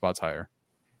 25 spots higher.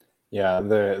 Yeah,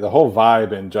 the whole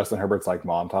vibe in Justin Herbert's like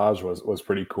montage was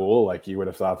pretty cool. Like, you would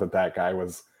have thought that guy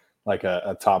was like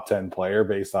a top 10 player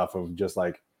based off of just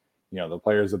like, the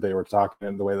players that they were talking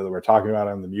and the way that they were talking about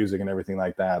him, the music and everything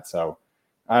like that. So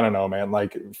I don't know, man,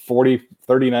 like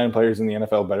 39 players in the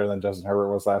NFL better than Justin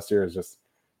Herbert was last year is just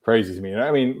crazy to me. And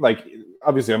I mean, like,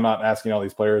 obviously I'm not asking all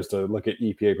these players to look at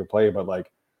EPA per play, but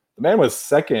like, the man was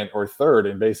 2nd or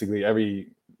 3rd in basically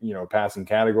every, passing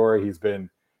category. He's been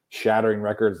shattering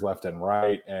records left and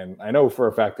right. And I know for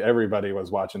a fact everybody was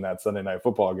watching that Sunday Night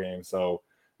Football game. So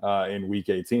in week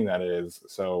 18, that is.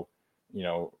 So,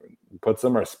 put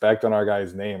some respect on our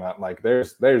guy's name. Like,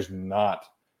 there's not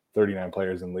 39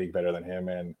 players in the league better than him.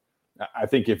 And I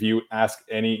think if you ask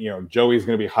any, Joey's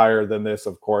going to be higher than this,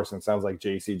 of course, and it sounds like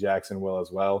JC Jackson will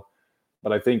as well.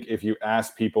 But I think if you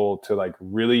ask people to like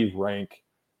really rank,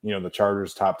 the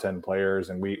Chargers top 10 players,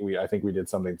 and I think we did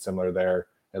something similar there,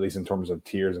 at least in terms of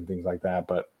tiers and things like that.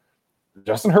 But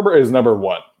Justin Herbert is number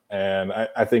 1. And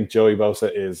I think Joey Bosa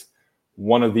is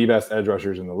one of the best edge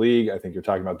rushers in the league. I think you're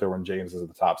talking about Derwin James as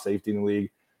the top safety in the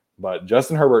league. But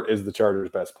Justin Herbert is the Chargers'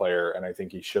 best player, and I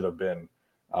think he should have been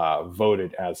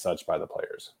voted as such by the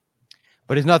players.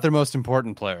 But he's not their most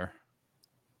important player.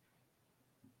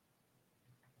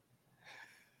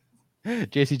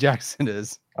 JC Jackson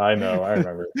is. I know. I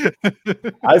remember.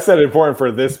 I said important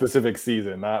for this specific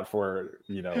season, not for,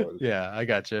 Yeah, I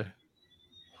got you.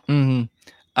 Mm-hmm.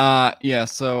 Yeah.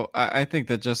 So I think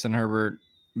that Justin Herbert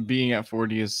being at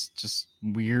 40 is just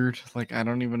weird. Like, I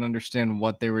don't even understand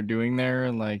what they were doing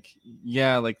there. Like,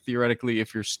 yeah, like theoretically,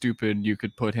 if you're stupid, you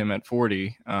could put him at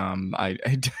 40. I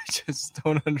just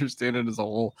don't understand it as a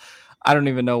whole. I don't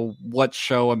even know what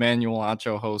show Emmanuel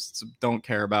Acho hosts. Don't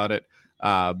care about it.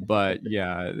 But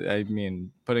yeah, I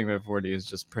mean, putting him at 40 is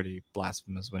just pretty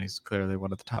blasphemous when he's clearly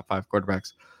one of the top 5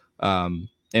 quarterbacks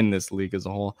in this league as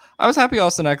a whole. I was happy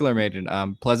Austin Eckler made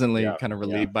it. Pleasantly kind of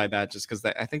relieved by that, just because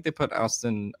I think they put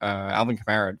Alvin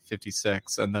Kamara at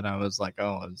 56, and then I was like,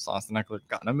 oh, is Austin Eckler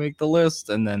gonna make the list?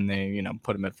 And then they,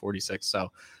 put him at 46.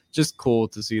 So just cool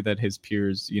to see that his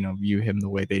peers, view him the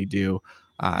way they do.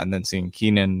 And then seeing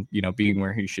Keenan, being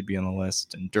where he should be on the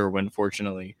list, and Derwin,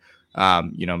 fortunately,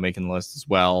 making the list as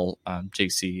well.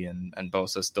 JC and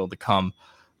Bosa still to come.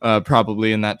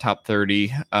 probably in that top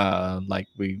 30, like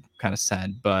we kind of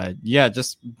said. But yeah,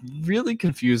 just really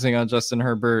confusing on Justin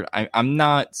Herbert. I'm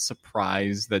not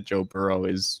surprised that Joe Burrow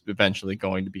is eventually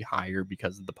going to be higher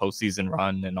because of the postseason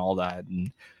run and all that,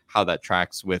 and how that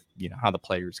tracks with, how the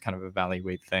players kind of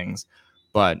evaluate things.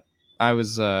 But I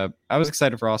was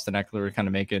excited for Austin Eckler to kind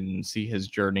of make it and see his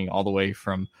journey all the way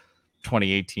from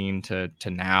 2018 to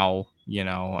now,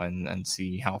 and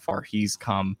see how far he's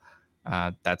come.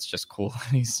 That's just cool.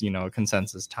 He's, a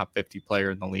consensus top 50 player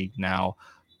in the league now.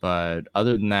 But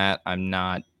other than that, I'm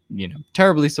not,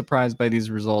 terribly surprised by these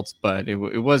results. But it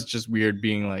was just weird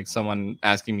being like someone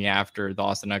asking me after the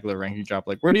Austin Eckler ranking drop,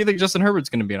 like, where do you think Justin Herbert's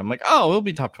going to be? And I'm like, oh, he'll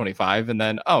be top 25. And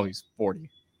then, oh, he's 40.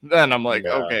 Then I'm like,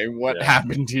 okay, what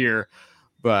happened here?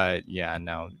 But yeah,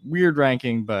 no, weird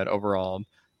ranking. But overall,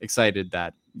 excited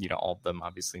that, all of them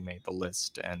obviously made the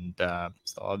list. And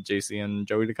still have JC and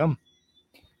Joey to come.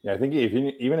 Yeah, I think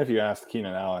even if you asked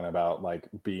Keenan Allen about like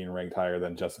being ranked higher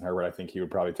than Justin Herbert, I think he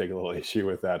would probably take a little issue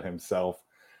with that himself.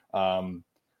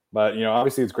 But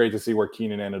obviously it's great to see where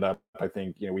Keenan ended up. I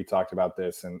think we talked about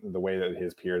this and the way that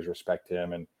his peers respect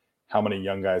him, and how many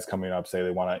young guys coming up say they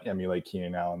want to emulate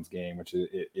Keenan Allen's game, which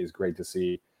is great to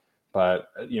see. But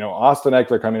Austin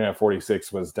Eckler coming in at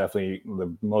 46 was definitely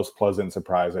the most pleasant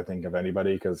surprise, I think, of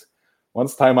anybody, because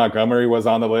once Ty Montgomery was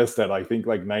on the list at I think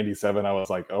like 97, I was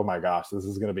like, oh my gosh, this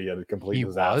is going to be a complete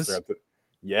disaster.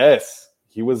 Yes,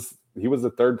 he was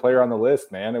the third player on the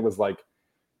list, man. It was like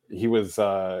it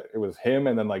was him,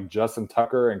 and then like Justin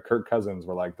Tucker and Kirk Cousins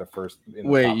were like the first.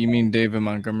 Wait, you mean David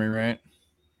Montgomery, right?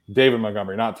 David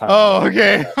Montgomery, not Ty. Oh,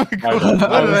 okay. What did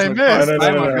I miss?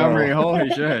 Ty Montgomery. Holy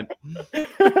shit.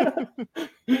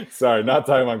 Sorry, not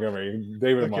Ty Montgomery.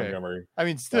 David Montgomery. I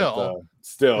mean, still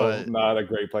not a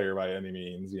great player by any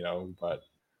means, But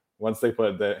once they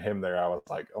put him there, I was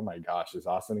like, oh my gosh, is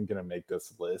Austin going to make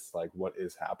this list? Like, what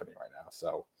is happening right now?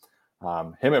 So,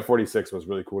 him at 46 was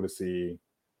really cool to see,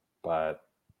 but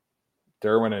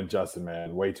Derwin and Justin,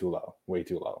 man, way too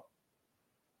low.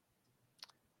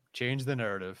 Change the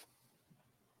narrative.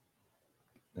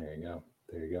 There you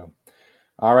go.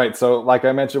 All right. So like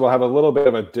I mentioned, we'll have a little bit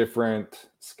of a different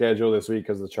schedule this week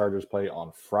because the Chargers play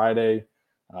on Friday.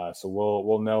 So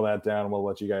we'll nail that down. We'll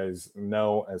let you guys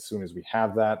know as soon as we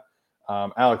have that.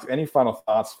 Alex, any final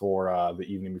thoughts for the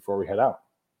evening before we head out?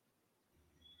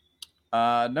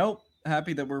 Nope.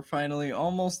 Happy that we're finally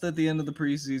almost at the end of the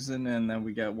preseason, and then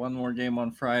we get one more game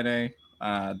on Friday.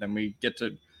 Then we get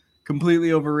to completely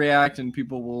overreact, and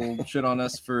people will shit on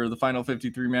us for the final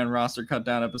 53-man roster cut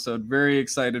down episode. Very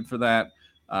excited for that,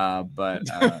 but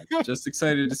just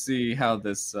excited to see how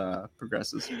this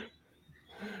progresses.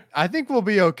 I think we'll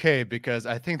be okay, because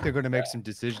I think they're going to make some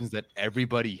decisions that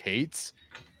everybody hates,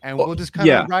 and we'll just kind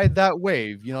of ride that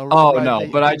wave,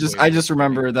 But I just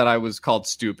remember that I was called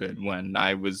stupid when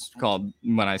I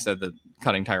said that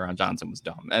cutting Tyron Johnson was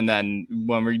dumb. And then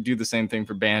when we do the same thing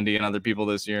for Bandy and other people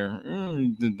this year,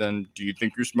 then do you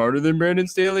think you're smarter than Brandon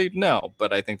Staley? No,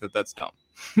 but I think that's dumb.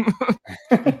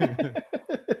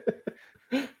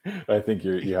 I think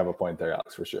you have a point there,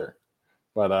 Alex, for sure.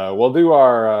 But we'll do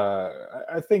our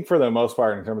I think for the most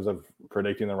part, in terms of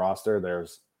predicting the roster,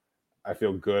 I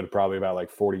feel good probably about like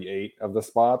 48 of the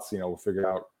spots. We'll figure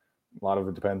out. A lot of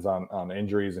it depends on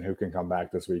injuries and who can come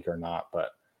back this week or not.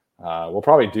 But we'll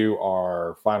probably do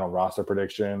our final roster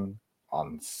prediction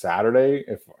on Saturday.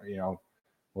 If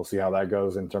we'll see how that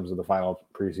goes in terms of the final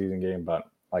preseason game. But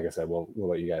like I said, we'll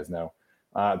let you guys know.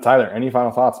 Tyler, any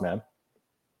final thoughts, man?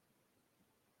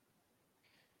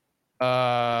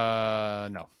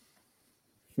 No.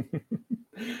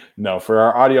 No, for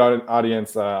our audio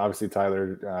audience, obviously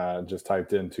Tyler just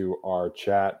typed into our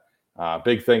chat.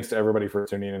 Big thanks to everybody for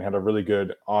tuning in, and had a really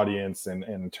good audience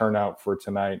and turnout for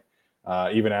tonight,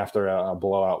 even after a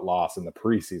blowout loss in the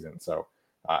preseason. So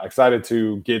excited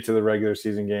to get to the regular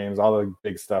season games, all the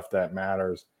big stuff that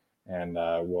matters, and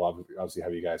we'll obviously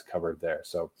have you guys covered there.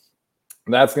 So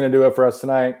that's going to do it for us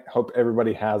tonight. Hope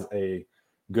everybody has a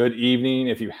good evening.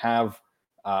 If you have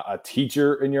a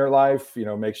teacher in your life,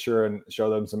 make sure and show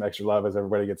them some extra love as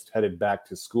everybody gets headed back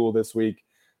to school this week.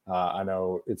 I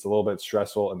know it's a little bit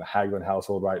stressful in the Hagelin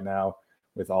household right now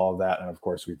with all of that. And of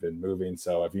course, we've been moving.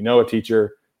 So if you know a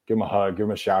teacher, give them a hug, give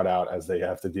them a shout out as they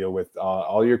have to deal with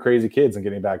all your crazy kids and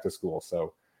getting back to school.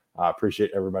 So I appreciate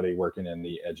everybody working in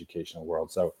the educational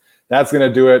world. So that's going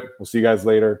to do it. We'll see you guys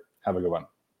later. Have a good one.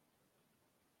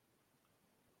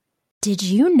 Did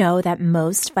you know that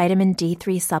most vitamin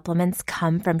D3 supplements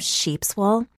come from sheep's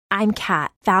wool? I'm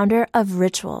Kat, founder of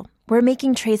Ritual. We're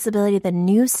making traceability the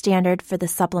new standard for the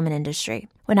supplement industry.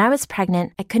 When I was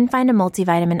pregnant, I couldn't find a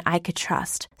multivitamin I could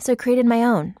trust, so I created my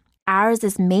own. Ours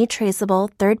is made traceable,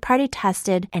 third-party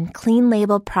tested, and clean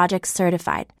label project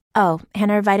certified. Oh, and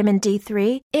our vitamin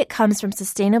D3, it comes from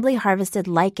sustainably harvested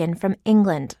lichen from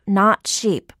England, not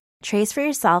sheep. Trace for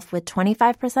yourself with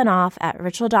 25% off at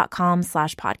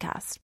ritual.com/podcast.